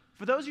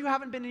 For those of you who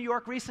haven't been to New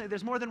York recently,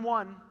 there's more than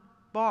one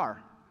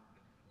bar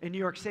in New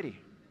York City.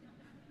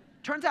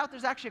 Turns out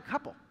there's actually a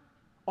couple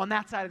on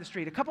that side of the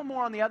street, a couple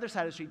more on the other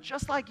side of the street.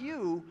 Just like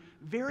you,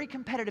 very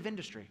competitive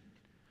industry.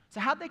 So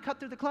how'd they cut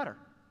through the clutter?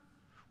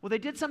 Well, they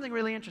did something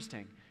really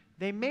interesting.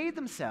 They made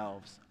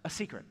themselves a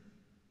secret.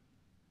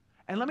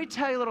 And let me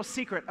tell you a little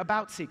secret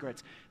about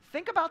secrets.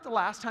 Think about the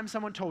last time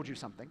someone told you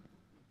something,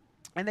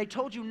 and they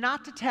told you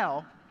not to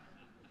tell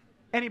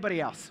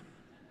anybody else.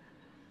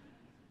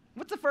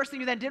 What's the first thing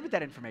you then did with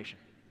that information?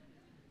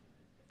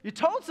 You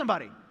told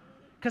somebody.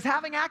 Because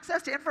having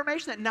access to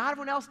information that not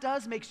everyone else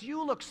does makes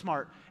you look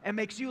smart and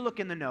makes you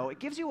look in the know. It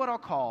gives you what I'll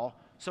call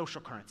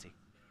social currency.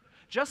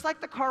 Just like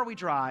the car we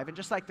drive and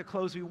just like the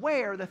clothes we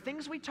wear, the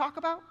things we talk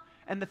about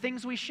and the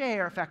things we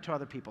share affect how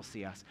other people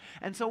see us.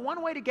 And so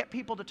one way to get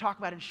people to talk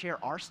about and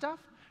share our stuff,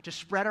 to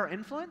spread our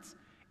influence,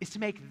 is to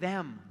make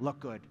them look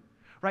good.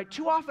 Right?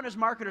 Too often as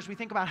marketers, we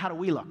think about how do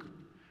we look.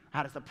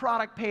 How does the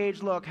product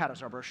page look? How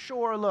does our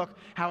brochure look?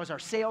 How does our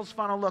sales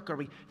funnel look? Are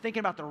we thinking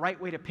about the right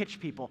way to pitch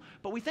people?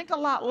 But we think a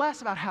lot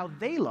less about how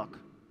they look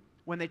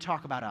when they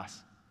talk about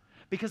us.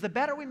 Because the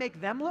better we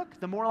make them look,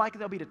 the more likely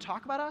they'll be to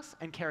talk about us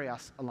and carry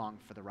us along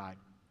for the ride.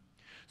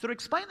 So to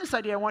explain this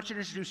idea, I want you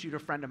to introduce you to a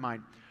friend of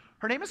mine.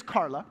 Her name is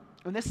Carla,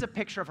 and this is a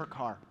picture of her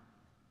car.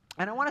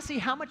 And I want to see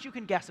how much you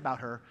can guess about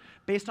her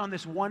based on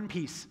this one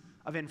piece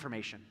of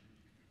information.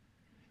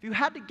 If you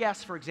had to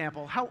guess, for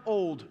example, how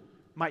old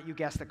might you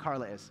guess that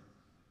Carla is?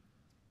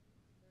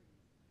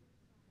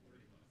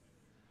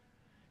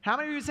 How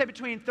many of you would say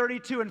between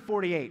 32 and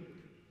 48?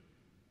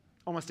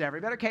 Almost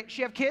everybody. Okay,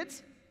 she have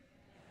kids?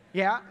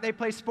 Yeah, they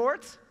play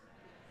sports?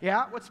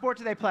 Yeah, what sport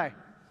do they play?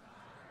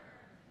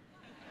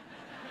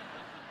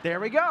 There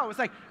we go. It's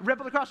like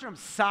rippled across the room.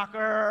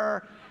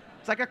 Soccer.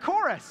 It's like a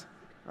chorus,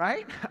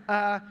 right?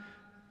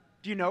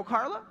 Do you know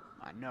Carla?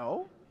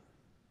 No.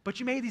 But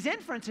you made these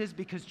inferences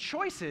because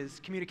choices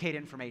communicate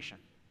information.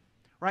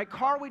 Right?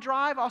 Car we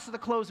drive, also the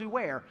clothes we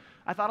wear.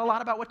 I thought a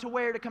lot about what to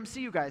wear to come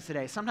see you guys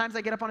today. Sometimes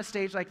I get up on a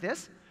stage like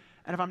this,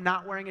 and if I'm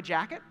not wearing a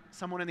jacket,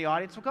 someone in the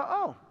audience will go,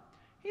 oh,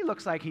 he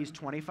looks like he's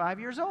 25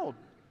 years old.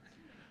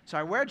 So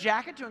I wear a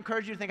jacket to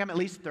encourage you to think I'm at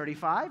least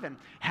 35 and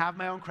have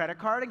my own credit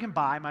card and can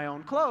buy my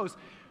own clothes.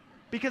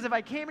 Because if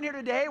I came in here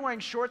today wearing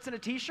shorts and a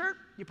t-shirt,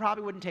 you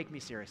probably wouldn't take me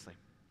seriously.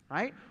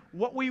 Right?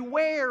 What we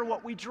wear,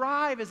 what we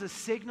drive is a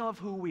signal of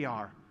who we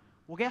are.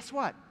 Well, guess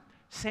what?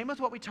 Same with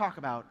what we talk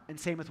about and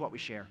same with what we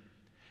share.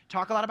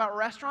 Talk a lot about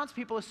restaurants,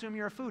 people assume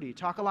you're a foodie.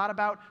 Talk a lot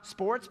about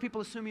sports,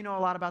 people assume you know a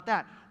lot about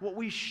that. What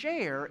we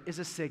share is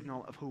a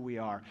signal of who we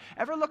are.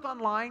 Ever look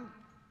online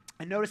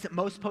and notice that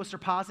most posts are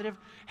positive?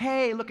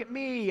 Hey, look at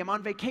me, I'm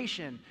on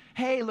vacation.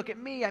 Hey, look at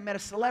me, I met a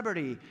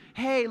celebrity.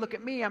 Hey, look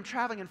at me, I'm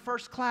traveling in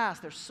first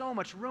class. There's so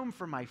much room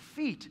for my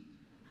feet.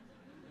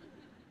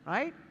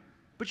 Right?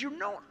 But you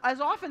don't as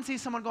often see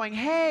someone going,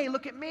 hey,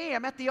 look at me,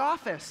 I'm at the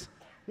office,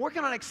 working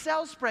on an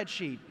Excel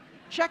spreadsheet.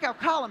 Check out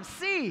column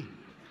C.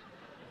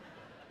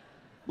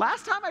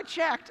 Last time I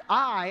checked,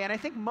 and I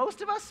think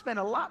most of us spend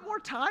a lot more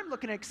time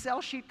looking at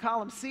Excel sheet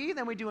column C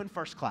than we do in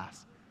first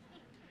class.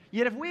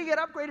 Yet if we get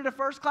upgraded to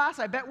first class,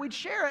 I bet we'd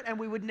share it, and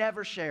we would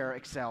never share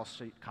Excel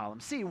sheet column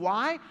C.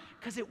 Why?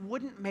 Because it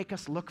wouldn't make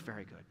us look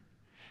very good.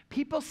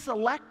 People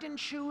select and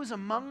choose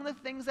among the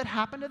things that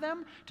happen to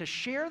them to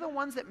share the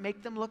ones that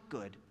make them look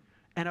good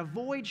and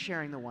avoid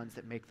sharing the ones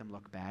that make them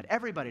look bad.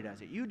 Everybody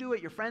does it. You do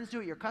it, your friends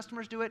do it, your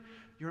customers do it,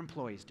 your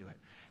employees do it.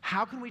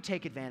 How can we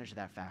take advantage of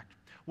that fact?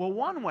 Well,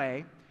 one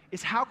way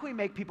is how can we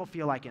make people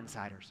feel like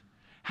insiders?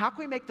 How can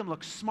we make them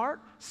look smart,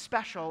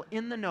 special,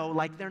 in the know,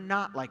 like they're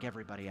not like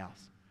everybody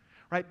else?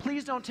 Right?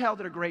 Please Don't Tell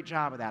did a great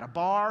job of that. A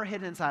bar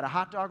hidden inside a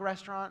hot dog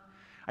restaurant.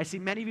 I see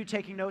many of you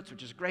taking notes,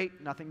 which is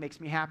great. Nothing makes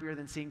me happier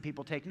than seeing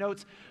people take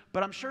notes.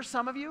 But I'm sure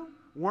some of you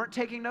weren't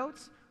taking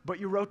notes, but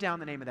you wrote down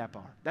the name of that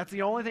bar. That's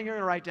the only thing you're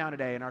going to write down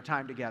today in our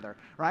time together,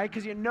 right?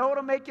 Because you know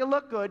it'll make you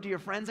look good to your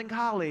friends and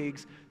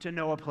colleagues to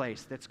know a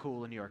place that's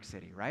cool in New York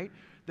City, right?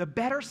 The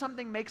better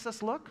something makes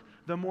us look,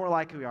 the more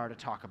likely we are to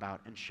talk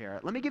about and share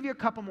it. Let me give you a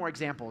couple more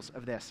examples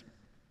of this.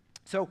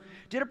 So,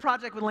 did a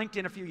project with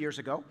LinkedIn a few years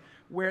ago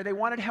where they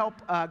wanted help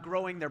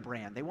growing their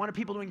brand. They wanted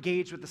people to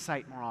engage with the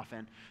site more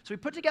often. So we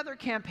put together a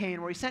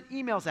campaign where we sent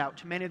emails out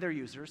to many of their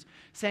users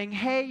saying,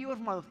 hey, you have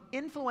one of the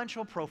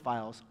influential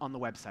profiles on the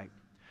website.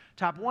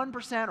 Top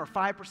 1% or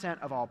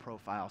 5% of all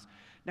profiles.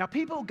 Now,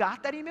 people who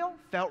got that email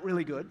felt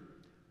really good,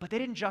 but they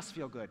didn't just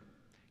feel good.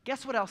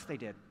 Guess what else they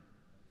did?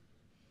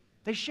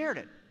 They shared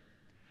it.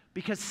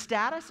 Because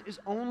status is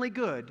only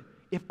good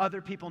if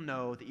other people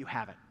know that you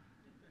have it.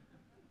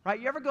 Right?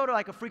 You ever go to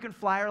like a frequent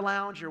flyer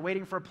lounge, you're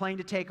waiting for a plane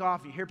to take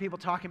off, you hear people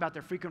talking about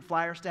their frequent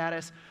flyer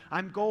status.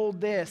 I'm gold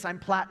this, I'm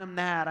platinum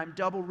that, I'm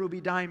double ruby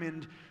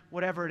diamond,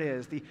 whatever it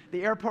is. The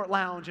airport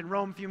lounge in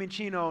Rome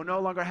Fiumicino no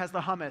longer has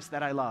the hummus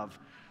that I love.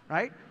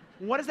 Right?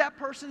 What is that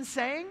person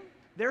saying?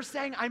 They're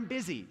saying, I'm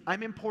busy,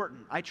 I'm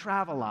important, I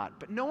travel a lot.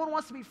 But no one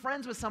wants to be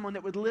friends with someone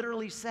that would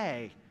literally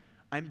say,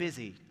 I'm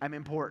busy, I'm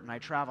important, I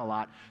travel a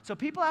lot. So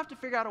people have to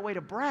figure out a way to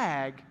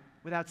brag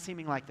without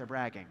seeming like they're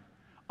bragging.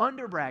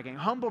 Under-bragging,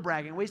 humble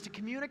bragging, ways to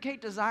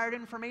communicate desired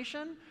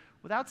information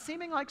without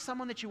seeming like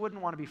someone that you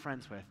wouldn't want to be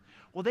friends with.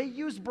 Well, they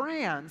use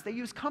brands, they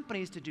use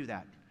companies to do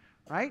that,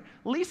 right?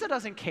 Lisa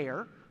doesn't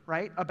care,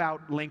 right,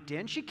 about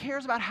LinkedIn. She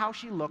cares about how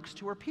she looks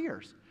to her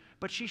peers.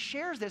 But she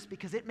shares this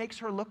because it makes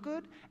her look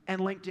good,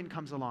 and LinkedIn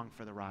comes along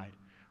for the ride,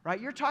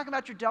 right? You're talking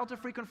about your Delta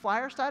frequent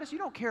flyer status. You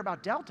don't care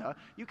about Delta.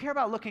 You care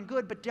about looking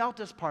good, but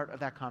Delta's part of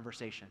that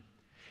conversation.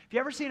 If you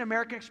ever seen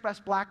American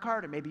Express Black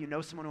Card, and maybe you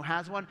know someone who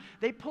has one,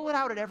 they pull it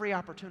out at every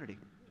opportunity.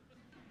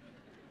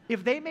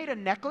 If they made a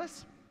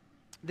necklace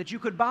that you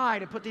could buy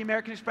to put the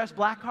American Express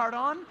Black Card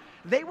on,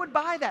 they would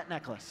buy that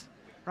necklace,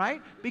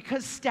 right?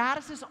 Because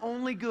status is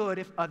only good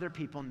if other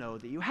people know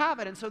that you have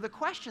it. And so the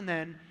question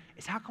then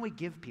is, how can we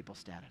give people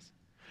status?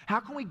 How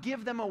can we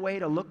give them a way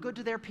to look good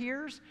to their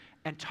peers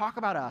and talk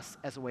about us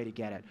as a way to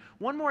get it?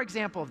 One more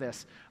example of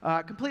this,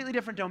 completely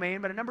different domain,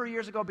 but a number of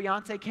years ago,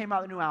 Beyonce came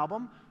out with a new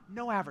album,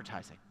 no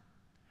advertising.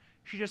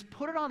 She just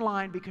put it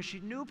online because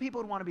she knew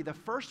people would want to be the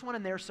first one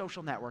in their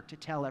social network to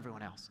tell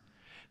everyone else.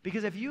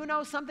 Because if you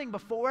know something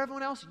before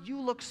everyone else, you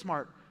look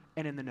smart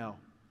and in the know,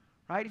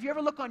 right? If you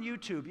ever look on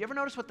YouTube, you ever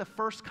notice what the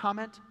first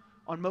comment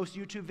on most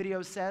YouTube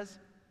videos says?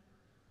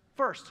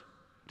 First.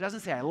 It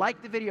doesn't say, I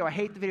like the video, I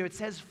hate the video. It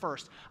says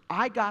first.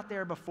 I got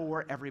there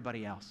before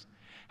everybody else.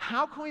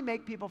 How can we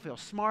make people feel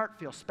smart,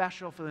 feel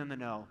special, feel in the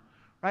know?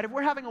 Right? If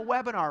we're having a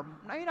webinar,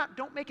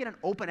 don't make it an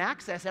open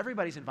access.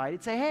 Everybody's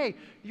invited. Say, hey,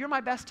 you're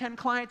my best 10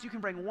 clients. You can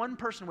bring one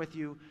person with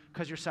you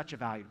because you're such a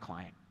valued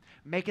client.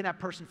 Making that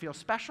person feel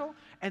special,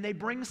 and they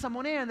bring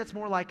someone in that's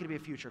more likely to be a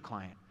future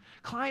client.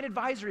 Client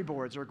advisory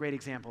boards are a great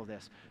example of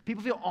this.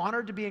 People feel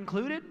honored to be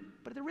included,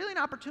 but they're really an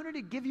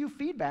opportunity to give you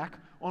feedback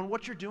on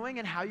what you're doing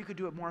and how you could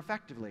do it more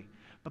effectively.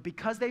 But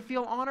because they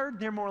feel honored,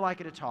 they're more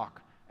likely to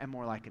talk and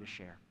more likely to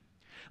share.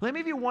 Let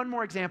me give you one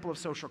more example of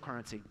social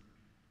currency.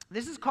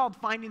 This is called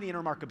finding the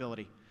inner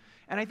remarkability.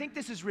 And I think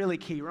this is really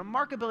key.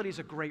 Remarkability is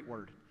a great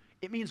word.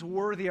 It means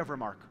worthy of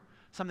remark.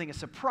 Something is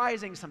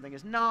surprising, something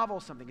is novel,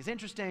 something is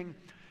interesting.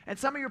 And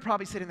some of you are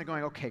probably sitting there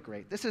going, okay,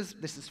 great, this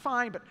is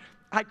fine, but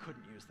I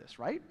couldn't use this,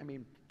 right? I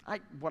mean,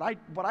 what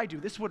I do,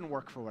 this wouldn't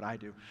work for what I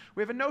do.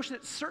 We have a notion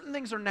that certain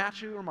things are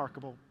naturally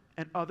remarkable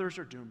and others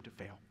are doomed to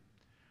fail,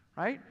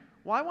 right?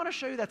 Well, I want to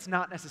show you that's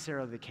not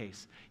necessarily the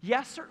case.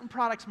 Yes, certain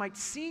products might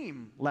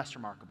seem less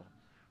remarkable,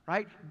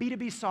 right?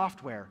 B2B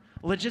software,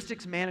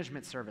 logistics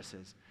management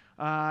services,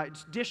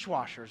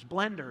 dishwashers,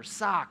 blenders,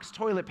 socks,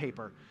 toilet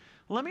paper.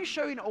 Let me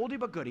show you an oldie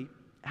but goodie,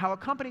 how a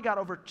company got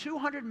over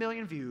 200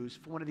 million views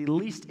for one of the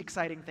least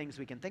exciting things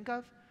we can think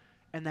of,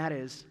 and that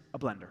is a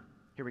blender.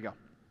 Here we go.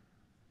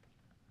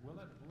 Will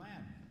it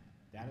blend?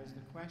 That is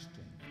the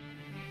question.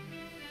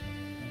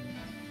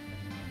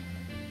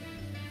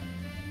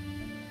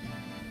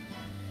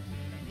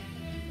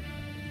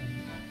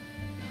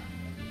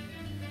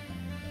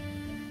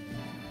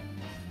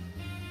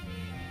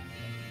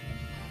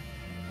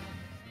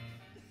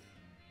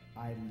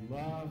 I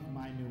love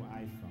my new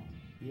iPhone.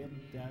 It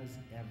does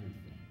everything.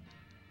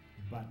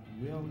 But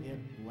will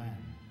it blend?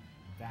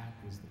 That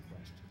is the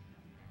question.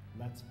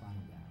 Let's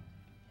find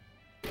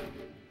out.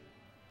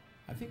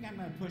 I think I'm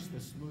going to push the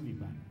smoothie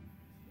button.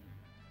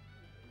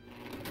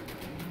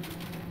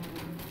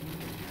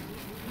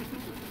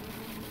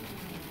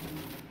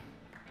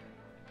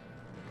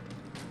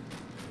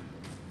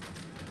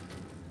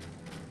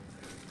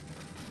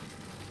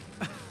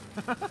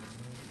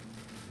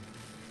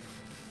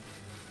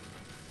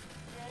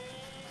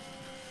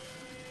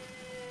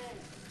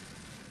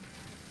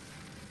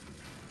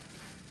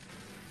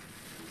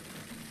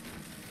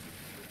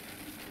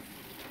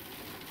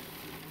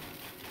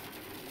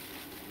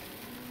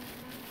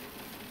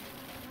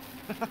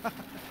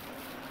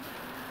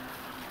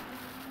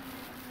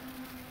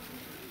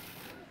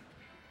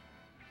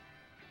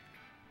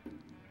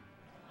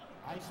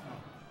 I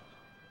smoke.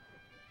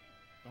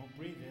 Don't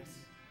breathe this.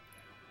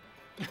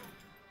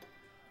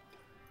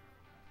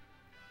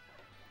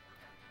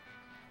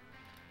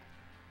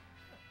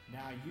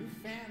 Now, you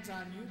fans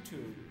on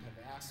YouTube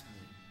have asked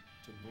me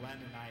to blend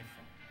an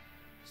iPhone,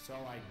 so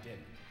I did it.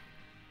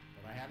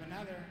 But I have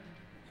another.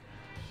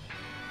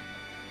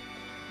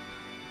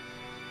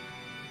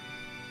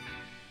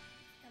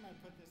 Can I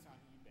put this on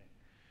eBay?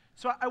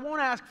 So I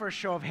won't ask for a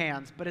show of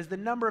hands, but as the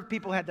number of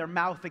people had their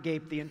mouth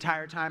agape the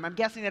entire time, I'm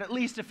guessing that at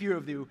least a few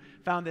of you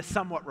found this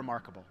somewhat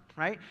remarkable,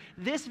 right?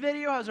 This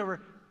video has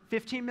over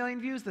 15 million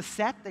views. The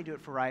set, they do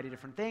it for a variety of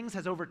different things,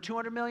 has over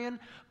 200 million.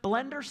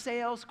 Blender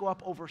sales go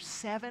up over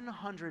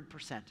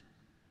 700%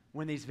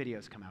 when these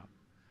videos come out.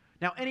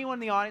 Now, anyone in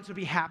the audience would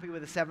be happy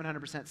with a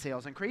 700%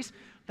 sales increase.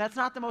 That's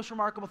not the most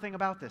remarkable thing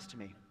about this to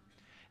me.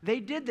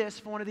 They did this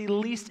for one of the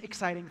least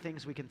exciting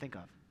things we can think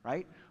of,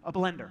 right? A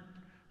blender.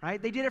 Right?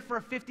 They did it for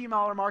a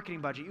 $50 marketing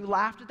budget. You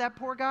laughed at that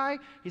poor guy.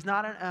 He's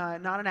not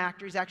an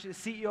actor. He's actually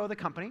the CEO of the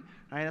company.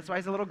 Right? That's why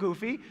he's a little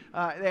goofy.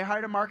 They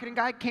hired a marketing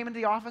guy, came into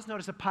the office,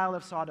 noticed a pile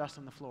of sawdust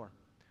on the floor.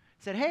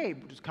 Said, hey,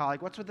 his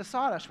colleague, what's with the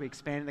sawdust? We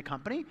expanded the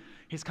company.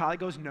 His colleague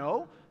goes,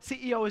 no.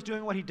 CEO is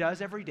doing what he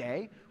does every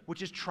day,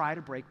 which is try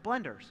to break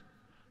blenders.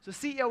 So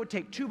CEO would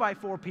take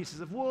 2x4 pieces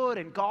of wood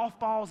and golf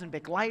balls and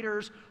big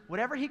lighters,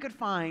 whatever he could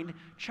find,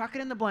 chuck it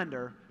in the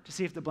blender to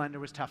see if the blender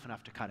was tough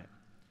enough to cut it.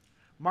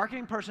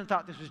 Marketing person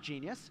thought this was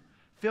genius,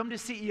 filmed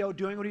his CEO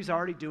doing what he's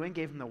already doing,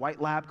 gave him the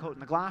white lab coat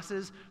and the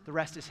glasses. The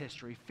rest is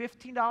history.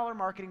 $15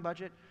 marketing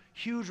budget,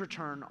 huge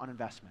return on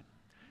investment.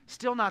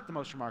 Still not the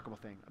most remarkable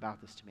thing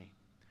about this to me.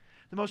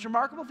 The most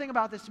remarkable thing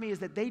about this to me is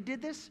that they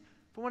did this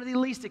for one of the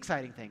least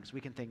exciting things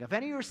we can think of. If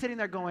any of you are sitting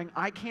there going,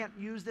 I can't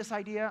use this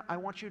idea, I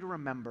want you to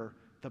remember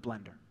the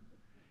blender.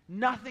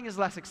 Nothing is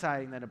less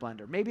exciting than a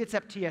blender. Maybe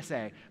except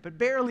TSA, but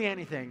barely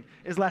anything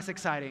is less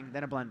exciting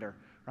than a blender.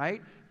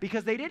 Right?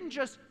 Because they didn't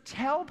just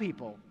tell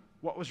people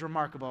what was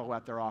remarkable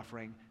about their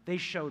offering, they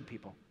showed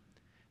people.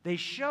 They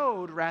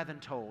showed rather than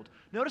told.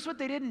 Notice what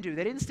they didn't do.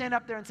 They didn't stand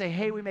up there and say,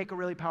 hey, we make a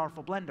really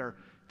powerful blender.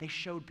 They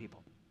showed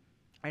people.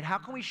 Right? How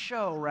can we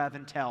show rather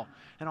than tell?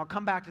 And I'll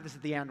come back to this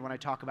at the end when I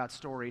talk about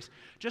stories.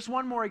 Just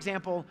one more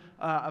example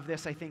of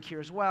this, I think, here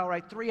as well.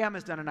 Right? 3M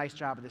has done a nice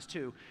job of this,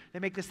 too. They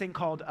make this thing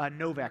called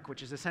Novec,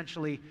 which is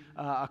essentially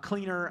a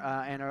cleaner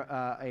and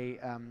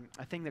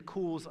a thing that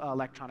cools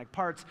electronic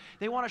parts.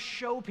 They want to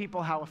show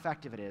people how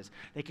effective it is.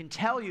 They can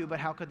tell you, but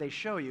how could they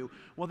show you?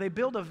 Well, they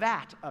build a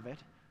vat of it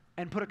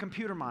and put a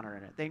computer monitor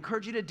in it. They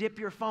encourage you to dip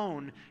your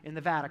phone in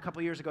the vat. A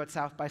couple years ago at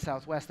South by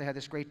Southwest, they had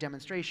this great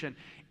demonstration.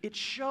 It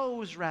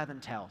shows rather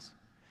than tells.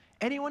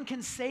 Anyone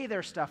can say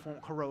their stuff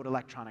won't corrode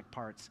electronic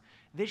parts.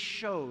 This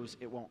shows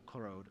it won't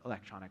corrode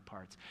electronic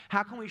parts.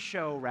 How can we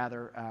show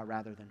rather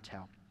than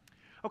tell?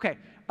 Okay,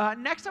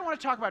 next I want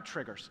to talk about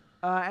triggers.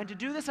 And to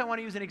do this, I want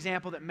to use an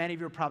example that many of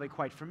you are probably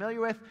quite familiar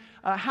with.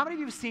 How many of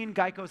you have seen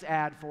Geico's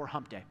ad for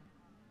Hump Day?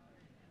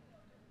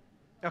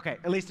 Okay,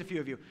 at least a few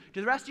of you. Do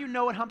the rest of you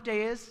know what Hump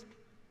Day is?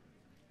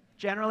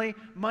 Generally,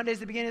 Monday's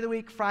the beginning of the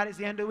week, Friday's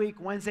the end of the week,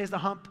 Wednesday's the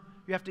hump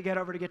you have to get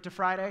over to get to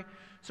Friday.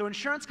 So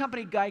insurance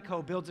company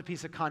Geico builds a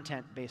piece of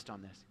content based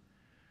on this.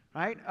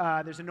 Right?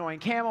 There's an annoying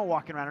camel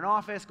walking around an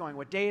office going,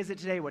 what day is it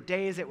today? What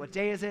day is it? What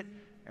day is it?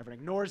 Everyone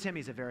ignores him.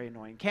 He's a very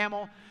annoying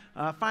camel.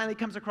 Finally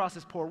comes across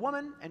this poor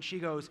woman, and she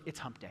goes, it's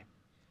Hump Day.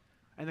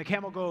 And the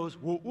camel goes,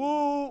 woo,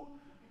 woo.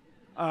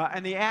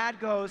 And the ad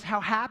goes, how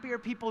happy are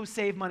people who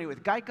save money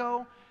with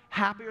Geico?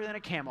 Happier than a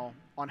camel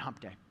on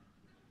Hump Day.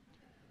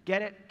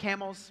 Get it?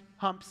 Camels,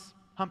 humps,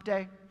 Hump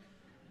Day?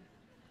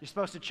 You're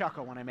supposed to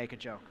chuckle when I make a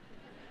joke.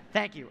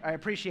 Thank you. I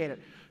appreciate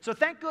it. So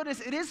thank goodness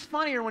it is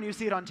funnier when you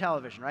see it on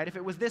television, right? If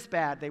it was this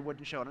bad, they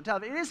wouldn't show it on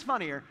television. It is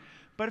funnier.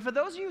 But for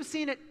those of you who've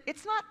seen it,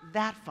 it's not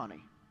that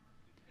funny.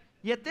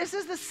 Yet this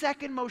is the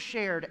second most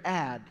shared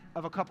ad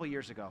of a couple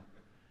years ago.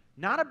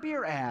 Not a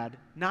beer ad,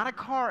 not a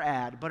car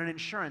ad, but an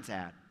insurance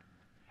ad.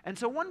 And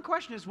so one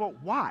question is, well,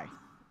 why?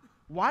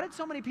 Why did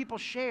so many people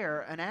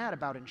share an ad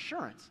about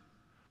insurance?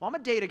 Well, I'm a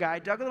data guy,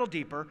 dug a little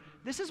deeper.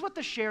 This is what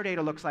the share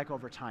data looks like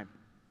over time.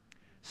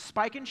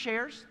 Spike in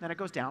shares, then it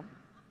goes down.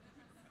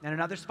 Then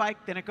another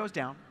spike, then it goes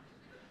down.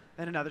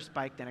 Then another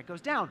spike, then it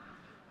goes down.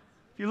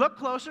 If you look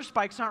closer,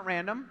 spikes aren't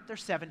random. They're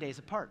 7 days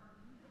apart.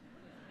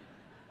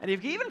 And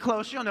if you get even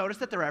closer, you'll notice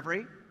that they're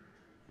every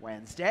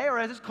Wednesday, or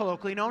as it's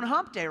colloquially known,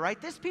 Hump Day, right?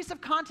 This piece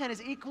of content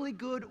is equally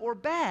good or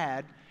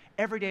bad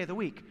every day of the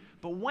week.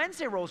 But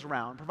Wednesday rolls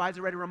around, provides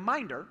a ready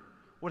reminder,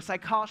 what a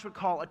psychologist would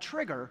call a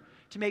trigger,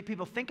 to make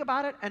people think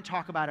about it and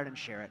talk about it and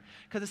share it.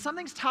 Because if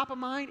something's top of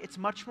mind, it's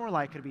much more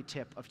likely to be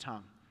tip of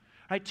tongue.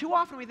 Right? Too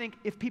often we think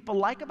if people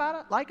like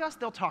us,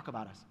 they'll talk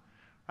about us.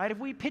 Right? If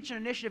we pitch an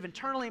initiative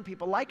internally and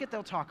people like it,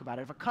 they'll talk about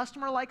it. If a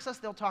customer likes us,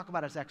 they'll talk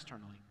about us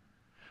externally.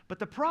 But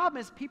the problem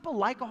is people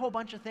like a whole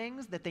bunch of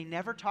things that they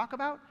never talk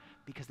about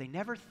because they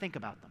never think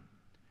about them.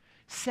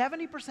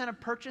 70% of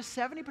purchase,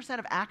 70%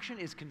 of action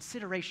is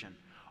consideration.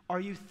 Are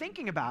you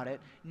thinking about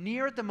it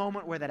near at the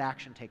moment where that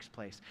action takes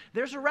place?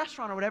 There's a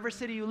restaurant or whatever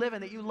city you live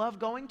in that you love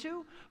going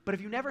to, but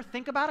if you never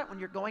think about it when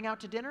you're going out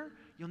to dinner,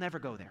 you'll never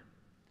go there.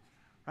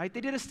 Right?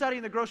 They did a study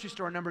in the grocery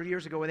store a number of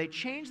years ago where they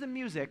changed the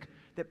music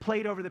that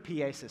played over the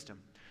PA system.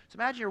 So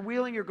imagine you're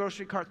wheeling your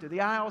grocery cart through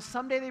the aisles.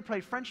 Some day they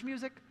played French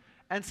music,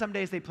 and some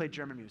days they played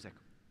German music.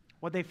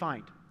 What'd they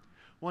find?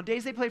 Well, on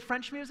days they played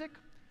French music,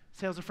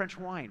 sales of French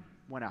wine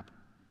went up.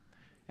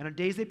 And on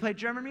days they played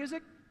German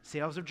music,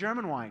 sales of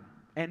German wine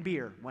and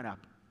beer went up.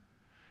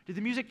 Did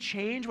the music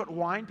change what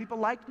wine people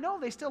liked? No,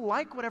 they still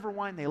like whatever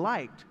wine they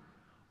liked.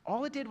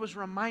 All it did was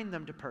remind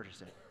them to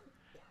purchase it.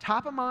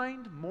 Top of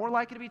mind, more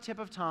likely to be tip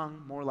of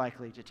tongue, more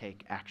likely to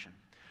take action.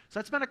 So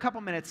let's spend a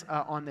couple minutes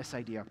on this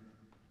idea.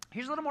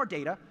 Here's a little more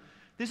data.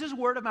 This is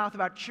word of mouth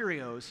about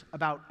Cheerios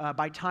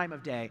by time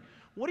of day.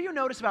 What do you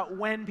notice about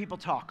when people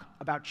talk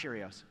about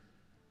Cheerios?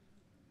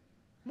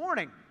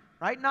 Morning,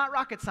 right? Not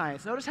rocket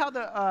science. Notice how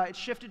it's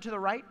shifted to the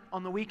right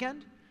on the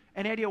weekend?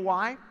 Any idea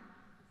why?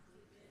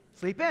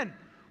 Sleep in.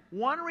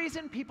 One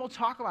reason people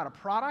talk about a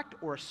product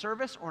or a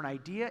service or an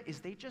idea is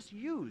they just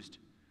used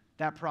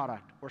that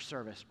product or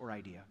service or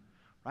idea,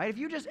 right? If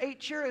you just ate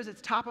Cheerios,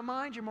 it's top of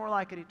mind, you're more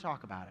likely to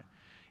talk about it.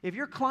 If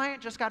your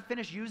client just got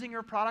finished using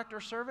your product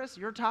or service,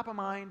 you're top of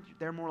mind,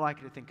 they're more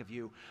likely to think of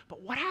you.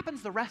 But what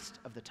happens the rest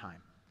of the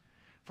time?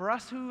 For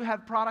us who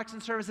have products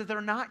and services that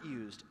are not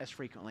used as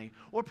frequently,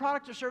 or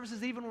products or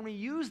services even when we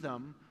use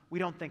them, we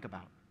don't think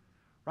about,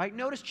 right?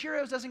 Notice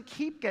Cheerios doesn't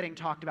keep getting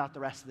talked about the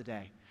rest of the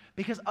day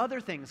because other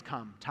things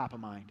come top of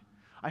mind.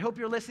 I hope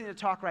you're listening to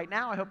talk right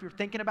now. I hope you're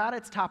thinking about it.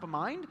 It's top of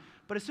mind.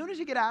 But as soon as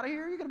you get out of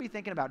here, you're going to be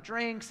thinking about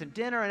drinks and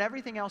dinner and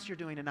everything else you're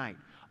doing tonight.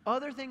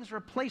 Other things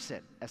replace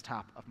it as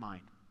top of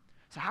mind.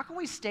 So how can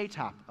we stay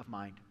top of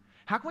mind?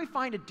 How can we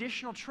find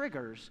additional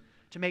triggers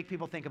to make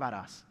people think about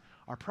us,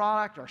 our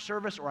product, our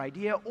service, or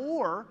idea,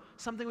 or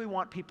something we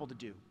want people to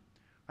do?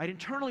 Right?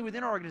 Internally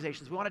within our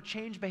organizations, we want to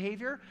change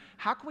behavior.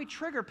 How can we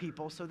trigger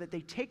people so that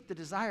they take the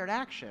desired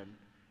action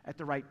at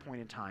the right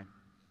point in time?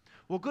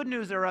 Well, good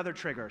news, there are other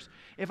triggers.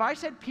 If I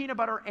said peanut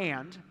butter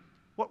and,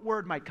 what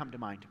word might come to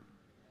mind?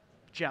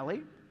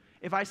 Jelly.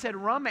 If I said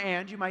rum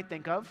and, you might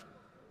think of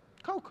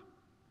Coke.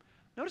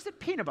 Notice that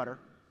peanut butter,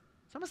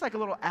 it's almost like a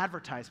little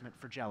advertisement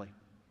for jelly.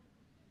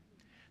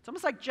 It's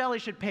almost like jelly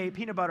should pay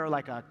peanut butter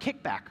like a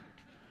kickback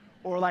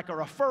or like a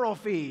referral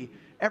fee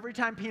every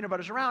time peanut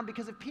butter's around,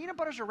 because if peanut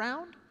butter's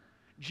around,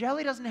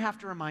 jelly doesn't have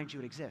to remind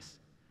you it exists.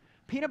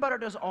 Peanut butter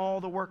does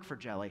all the work for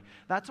jelly.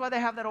 That's why they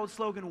have that old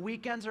slogan,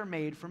 weekends are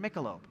made for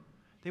Michelob.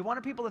 They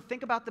wanted people to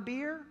think about the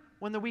beer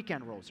when the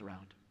weekend rolls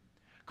around.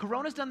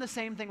 Corona's done the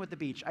same thing with the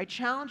beach. I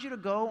challenge you to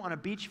go on a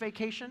beach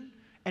vacation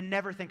and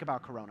never think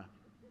about Corona.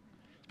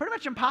 It's pretty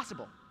much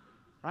impossible,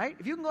 right?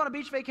 If you can go on a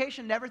beach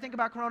vacation, never think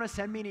about Corona,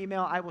 send me an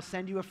email. I will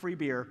send you a free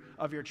beer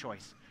of your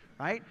choice,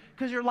 right?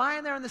 Because you're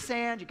lying there in the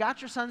sand, you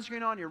got your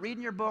sunscreen on, you're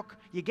reading your book,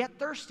 you get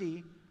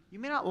thirsty. You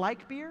may not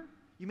like beer,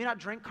 you may not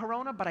drink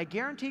Corona, but I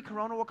guarantee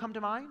Corona will come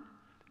to mind.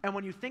 And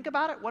when you think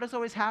about it, what does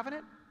always have in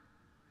it?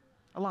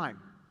 A lime.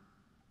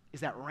 Is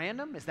that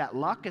random? Is that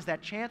luck? Is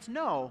that chance?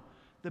 No.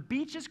 The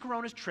beach is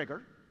Corona's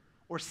trigger,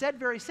 or said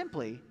very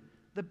simply,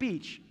 the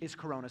beach is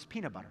Corona's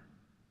peanut butter.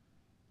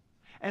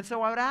 And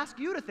so I would ask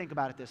you to think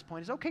about at this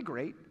point is, okay,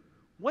 great,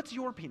 what's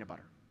your peanut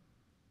butter?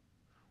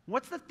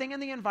 What's the thing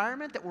in the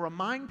environment that will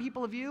remind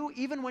people of you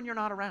even when you're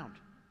not around?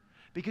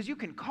 Because you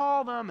can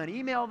call them and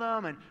email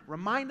them and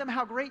remind them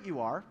how great you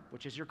are,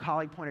 which as your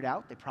colleague pointed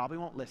out, they probably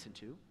won't listen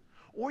to.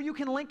 Or you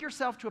can link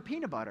yourself to a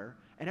peanut butter,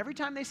 and every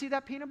time they see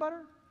that peanut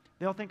butter,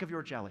 they'll think of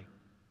your jelly.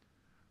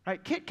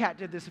 Right? Kit Kat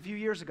did this a few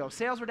years ago.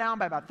 Sales were down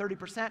by about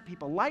 30%.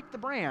 People liked the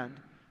brand,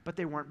 but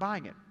they weren't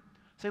buying it.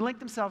 So they linked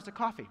themselves to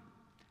coffee.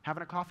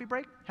 Having a coffee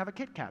break? Have a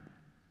Kit Kat.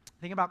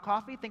 Think about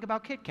coffee? Think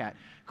about Kit Kat.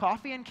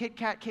 Coffee and Kit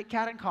Kat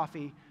and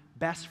coffee,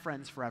 best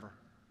friends forever.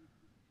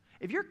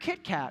 If you're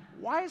Kit Kat,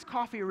 why is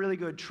coffee a really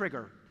good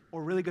trigger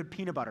or really good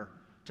peanut butter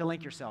to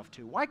link yourself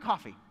to? Why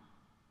coffee?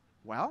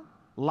 Well,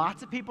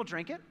 lots of people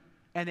drink it,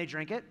 and they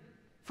drink it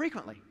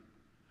frequently.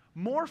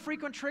 More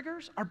frequent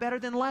triggers are better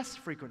than less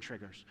frequent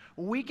triggers.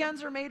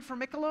 Weekends are made for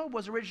Michelob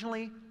was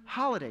originally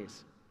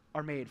holidays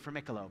are made for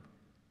Michelob.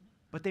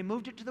 But they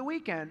moved it to the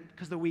weekend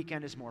because the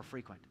weekend is more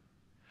frequent.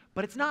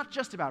 But it's not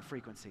just about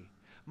frequency.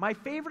 My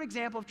favorite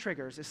example of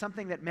triggers is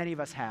something that many of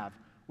us have,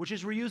 which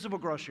is reusable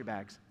grocery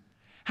bags.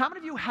 How many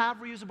of you have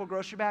reusable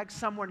grocery bags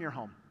somewhere in your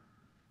home?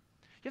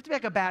 You have to be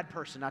like a bad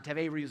person not to have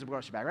a reusable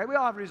grocery bag, right? We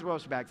all have reusable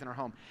grocery bags in our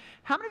home.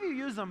 How many of you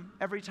use them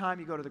every time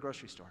you go to the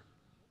grocery store?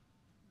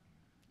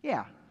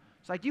 Yeah.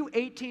 It's like you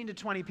 18 to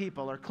 20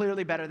 people are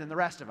clearly better than the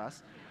rest of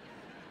us.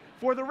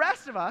 For the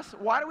rest of us,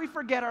 why do we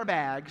forget our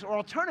bags? Or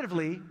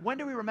alternatively, when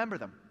do we remember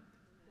them?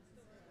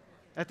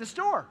 At the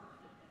store.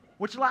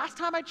 Which last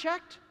time I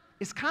checked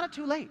is kind of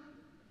too late.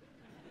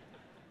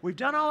 We've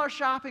done all our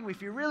shopping, we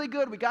feel really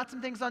good, we got some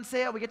things on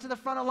sale, we get to the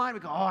front of the line, we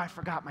go, oh, I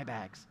forgot my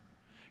bags.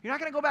 You're not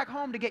going to go back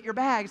home to get your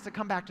bags to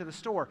come back to the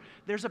store.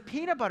 There's a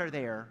peanut butter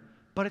there,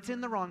 but it's in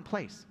the wrong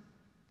place.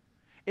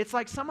 It's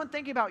like someone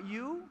thinking about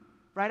you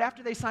right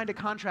after they signed a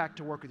contract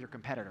to work with your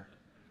competitor,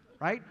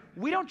 right?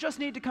 We don't just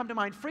need to come to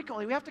mind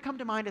frequently, we have to come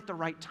to mind at the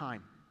right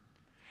time.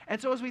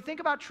 And so as we think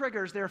about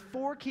triggers, there are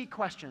 4 key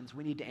questions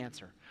we need to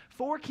answer.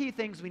 4 key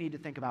things we need to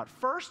think about.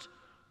 First,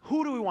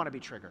 who do we want to be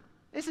triggered?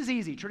 This is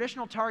easy,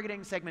 traditional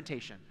targeting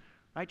segmentation,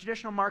 right?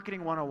 Traditional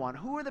marketing 101.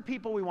 Who are the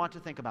people we want to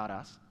think about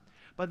us?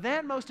 But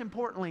then, most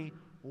importantly,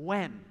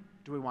 when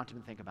do we want them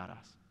to think about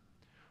us?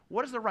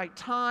 What is the right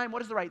time?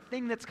 What is the right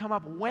thing that's come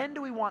up? When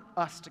do we want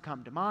us to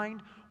come to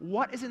mind?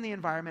 What is in the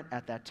environment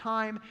at that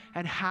time?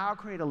 And how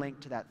create a link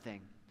to that thing?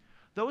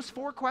 Those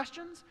 4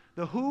 questions,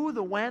 the who,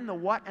 the when, the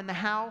what, and the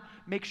how,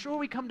 make sure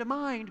we come to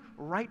mind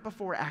right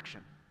before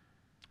action.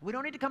 We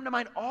don't need to come to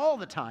mind all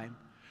the time.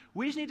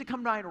 We just need to come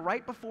to mind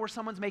right before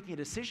someone's making a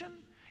decision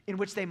in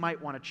which they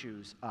might want to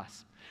choose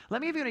us.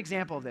 Let me give you an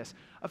example of this.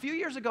 A few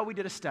years ago, we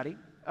did a study,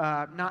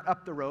 not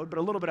up the road, but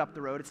a little bit up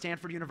the road at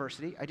Stanford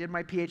University. I did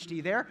my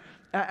PhD there,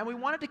 and we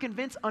wanted to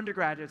convince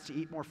undergraduates to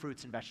eat more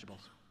fruits and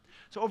vegetables.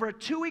 So over a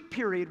 2-week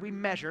period, we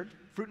measured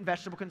fruit and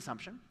vegetable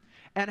consumption,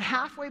 and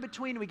halfway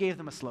between, we gave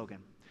them a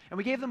slogan. And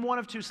we gave them one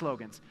of 2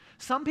 slogans.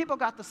 Some people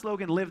got the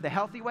slogan, live the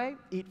healthy way,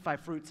 eat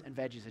 5 fruits and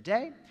veggies a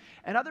day.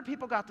 And other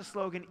people got the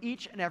slogan,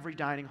 each and every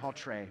dining hall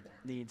tray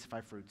needs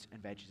 5 fruits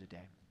and veggies a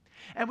day.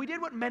 And we did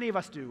what many of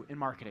us do in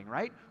marketing,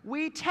 right?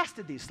 We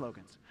tested these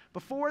slogans.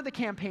 Before the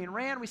campaign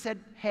ran, we said,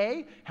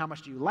 hey, how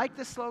much do you like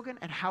this slogan,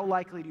 and how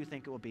likely do you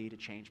think it will be to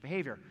change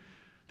behavior?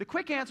 The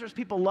quick answer is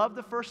people loved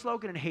the first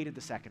slogan and hated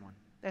the second one.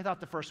 They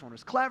thought the first one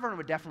was clever and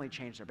would definitely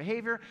change their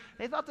behavior.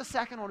 They thought the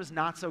second one was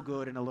not so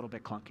good and a little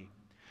bit clunky.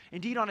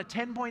 Indeed, on a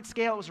 10-point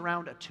scale, it was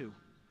around a 2. You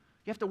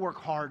have to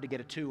work hard to get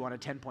a 2 on a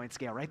 10-point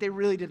scale, right? They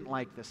really didn't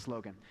like this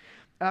slogan.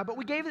 But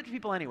we gave it to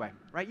people anyway,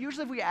 right?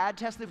 Usually if we ad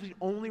tested, we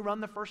only run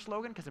the first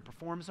slogan because it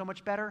performs so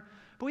much better.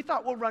 But we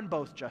thought we'll run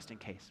both just in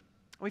case.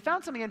 And we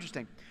found something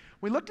interesting.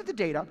 We looked at the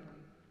data,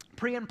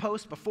 pre and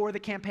post, before the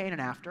campaign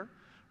and after,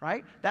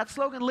 right? That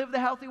slogan, live the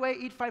healthy way,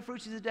 eat 5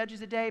 fruits and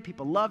veggies a day.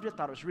 People loved it,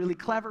 thought it was really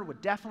clever,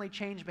 would definitely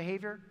change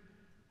behavior.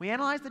 We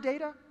analyzed the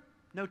data,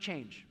 no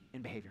change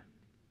in behavior.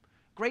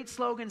 Great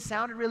slogan,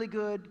 sounded really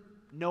good,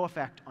 no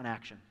effect on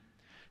action.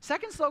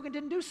 Second slogan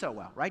didn't do so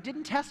well, right?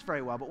 Didn't test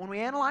very well, but when we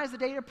analyzed the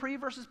data pre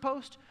versus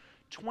post,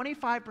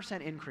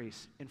 25%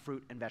 increase in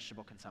fruit and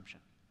vegetable consumption.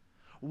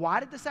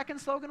 Why did the second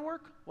slogan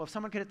work? Well, if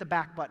someone could hit the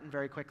back button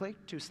very quickly,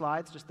 2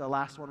 slides, just the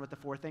last one with the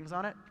 4 things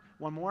on it.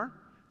 One more.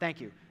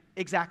 Thank you.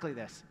 Exactly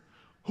this.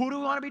 Who do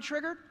we want to be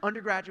triggered?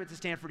 Undergraduates at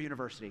Stanford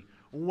University.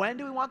 When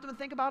do we want them to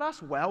think about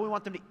us? Well, we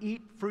want them to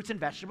eat fruits and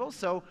vegetables,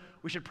 so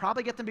we should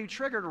probably get them to be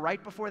triggered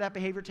right before that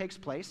behavior takes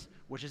place,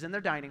 which is in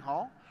their dining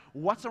hall.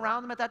 What's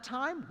around them at that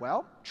time?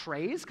 Well,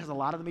 trays, because a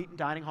lot of them eat in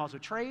dining halls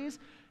with trays.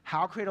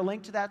 How create a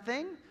link to that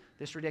thing?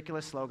 This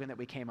ridiculous slogan that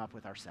we came up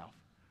with ourselves,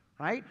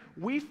 right?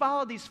 We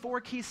followed these 4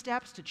 key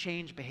steps to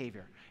change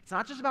behavior. It's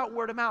not just about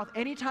word of mouth.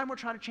 Anytime we're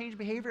trying to change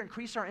behavior,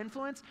 increase our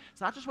influence,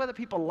 it's not just whether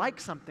people like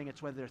something,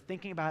 it's whether they're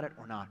thinking about it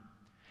or not.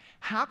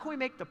 How can we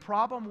make the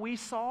problem we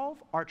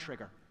solve our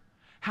trigger?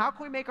 How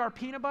can we make our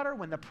peanut butter,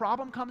 when the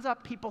problem comes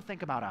up, people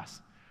think about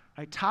us?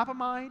 Right? Top of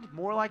mind,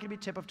 more likely to be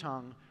tip of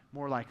tongue,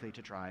 more likely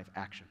to drive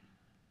action.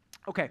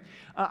 Okay,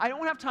 I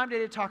don't have time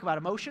today to talk about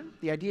emotion.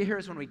 The idea here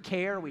is when we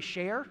care, we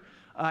share.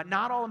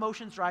 Not all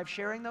emotions drive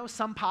sharing, though.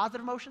 Some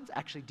positive emotions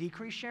actually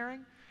decrease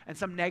sharing, and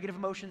some negative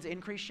emotions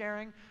increase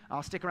sharing.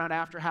 I'll stick around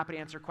after, happy to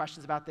answer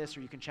questions about this,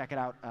 or you can check it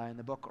out in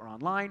the book or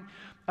online.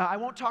 I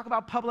won't talk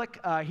about public.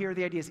 Here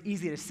the idea is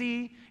easy to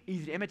see,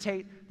 easy to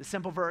imitate. The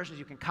simple version is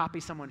you can copy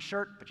someone's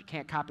shirt, but you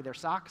can't copy their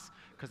socks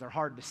because they're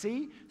hard to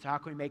see. So how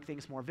can we make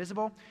things more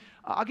visible?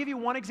 I'll give you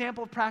one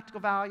example of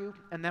practical value,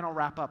 and then I'll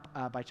wrap up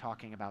by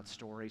talking about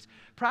stories.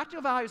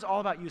 Practical value is all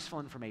about useful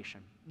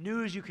information,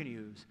 news you can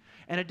use.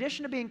 In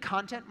addition to being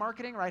content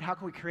marketing, right, how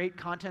can we create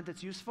content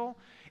that's useful?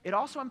 It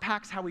also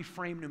impacts how we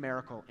frame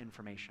numerical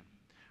information,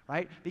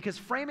 right? Because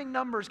framing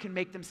numbers can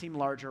make them seem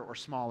larger or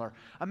smaller.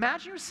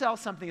 Imagine you sell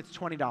something that's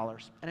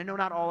 $20, and I know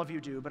not all of you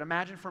do, but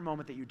imagine for a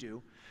moment that you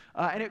do,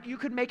 you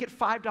could make it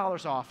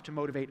 $5 off to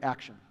motivate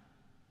action.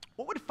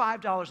 What would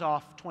 $5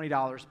 off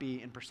 $20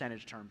 be in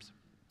percentage terms?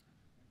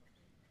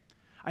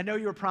 I know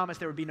you were promised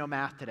there would be no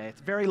math today. It's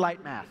very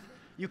light math.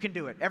 You can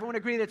do it. Everyone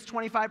agree that it's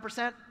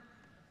 25%?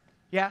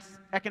 Yes.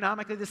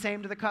 Economically the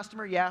same to the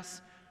customer?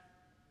 Yes.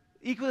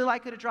 Equally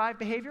likely to drive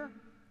behavior?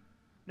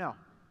 No.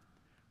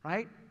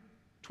 Right?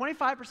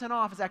 25%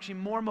 off is actually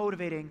more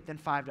motivating than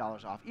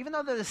 $5 off. Even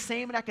though they're the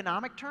same in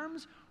economic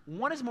terms,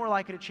 one is more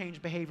likely to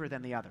change behavior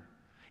than the other.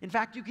 In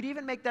fact, you could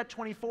even make that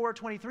 24 or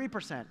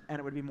 23%, and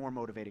it would be more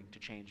motivating to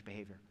change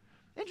behavior.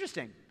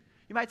 Interesting.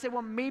 You might say,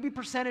 well, maybe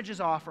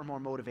percentages off are more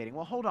motivating.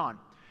 Well, hold on.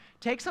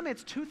 Take something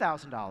that's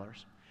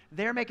 $2,000.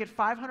 There, make it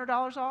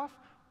 $500 off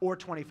or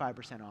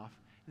 25% off.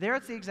 There,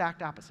 it's the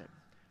exact opposite.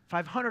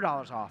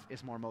 $500 off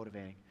is more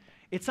motivating.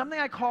 It's something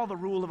I call the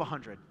rule of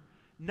 100.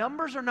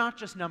 Numbers are not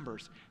just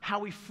numbers. How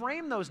we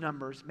frame those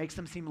numbers makes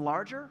them seem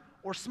larger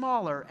or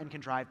smaller and can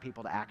drive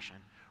people to action.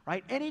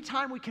 Right?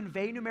 Anytime we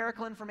convey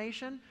numerical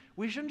information,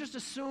 we shouldn't just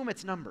assume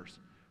it's numbers.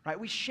 Right?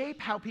 We shape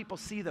how people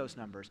see those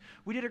numbers.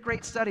 We did a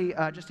great study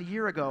just a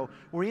year ago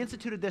where we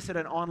instituted this at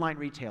an online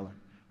retailer.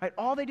 Right?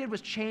 All they did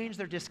was change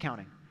their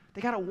discounting.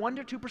 They got a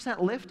 1% to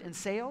 2% lift in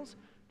sales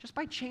just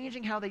by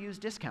changing how they use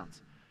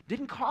discounts.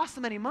 Didn't cost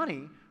them any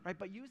money, right?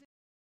 But using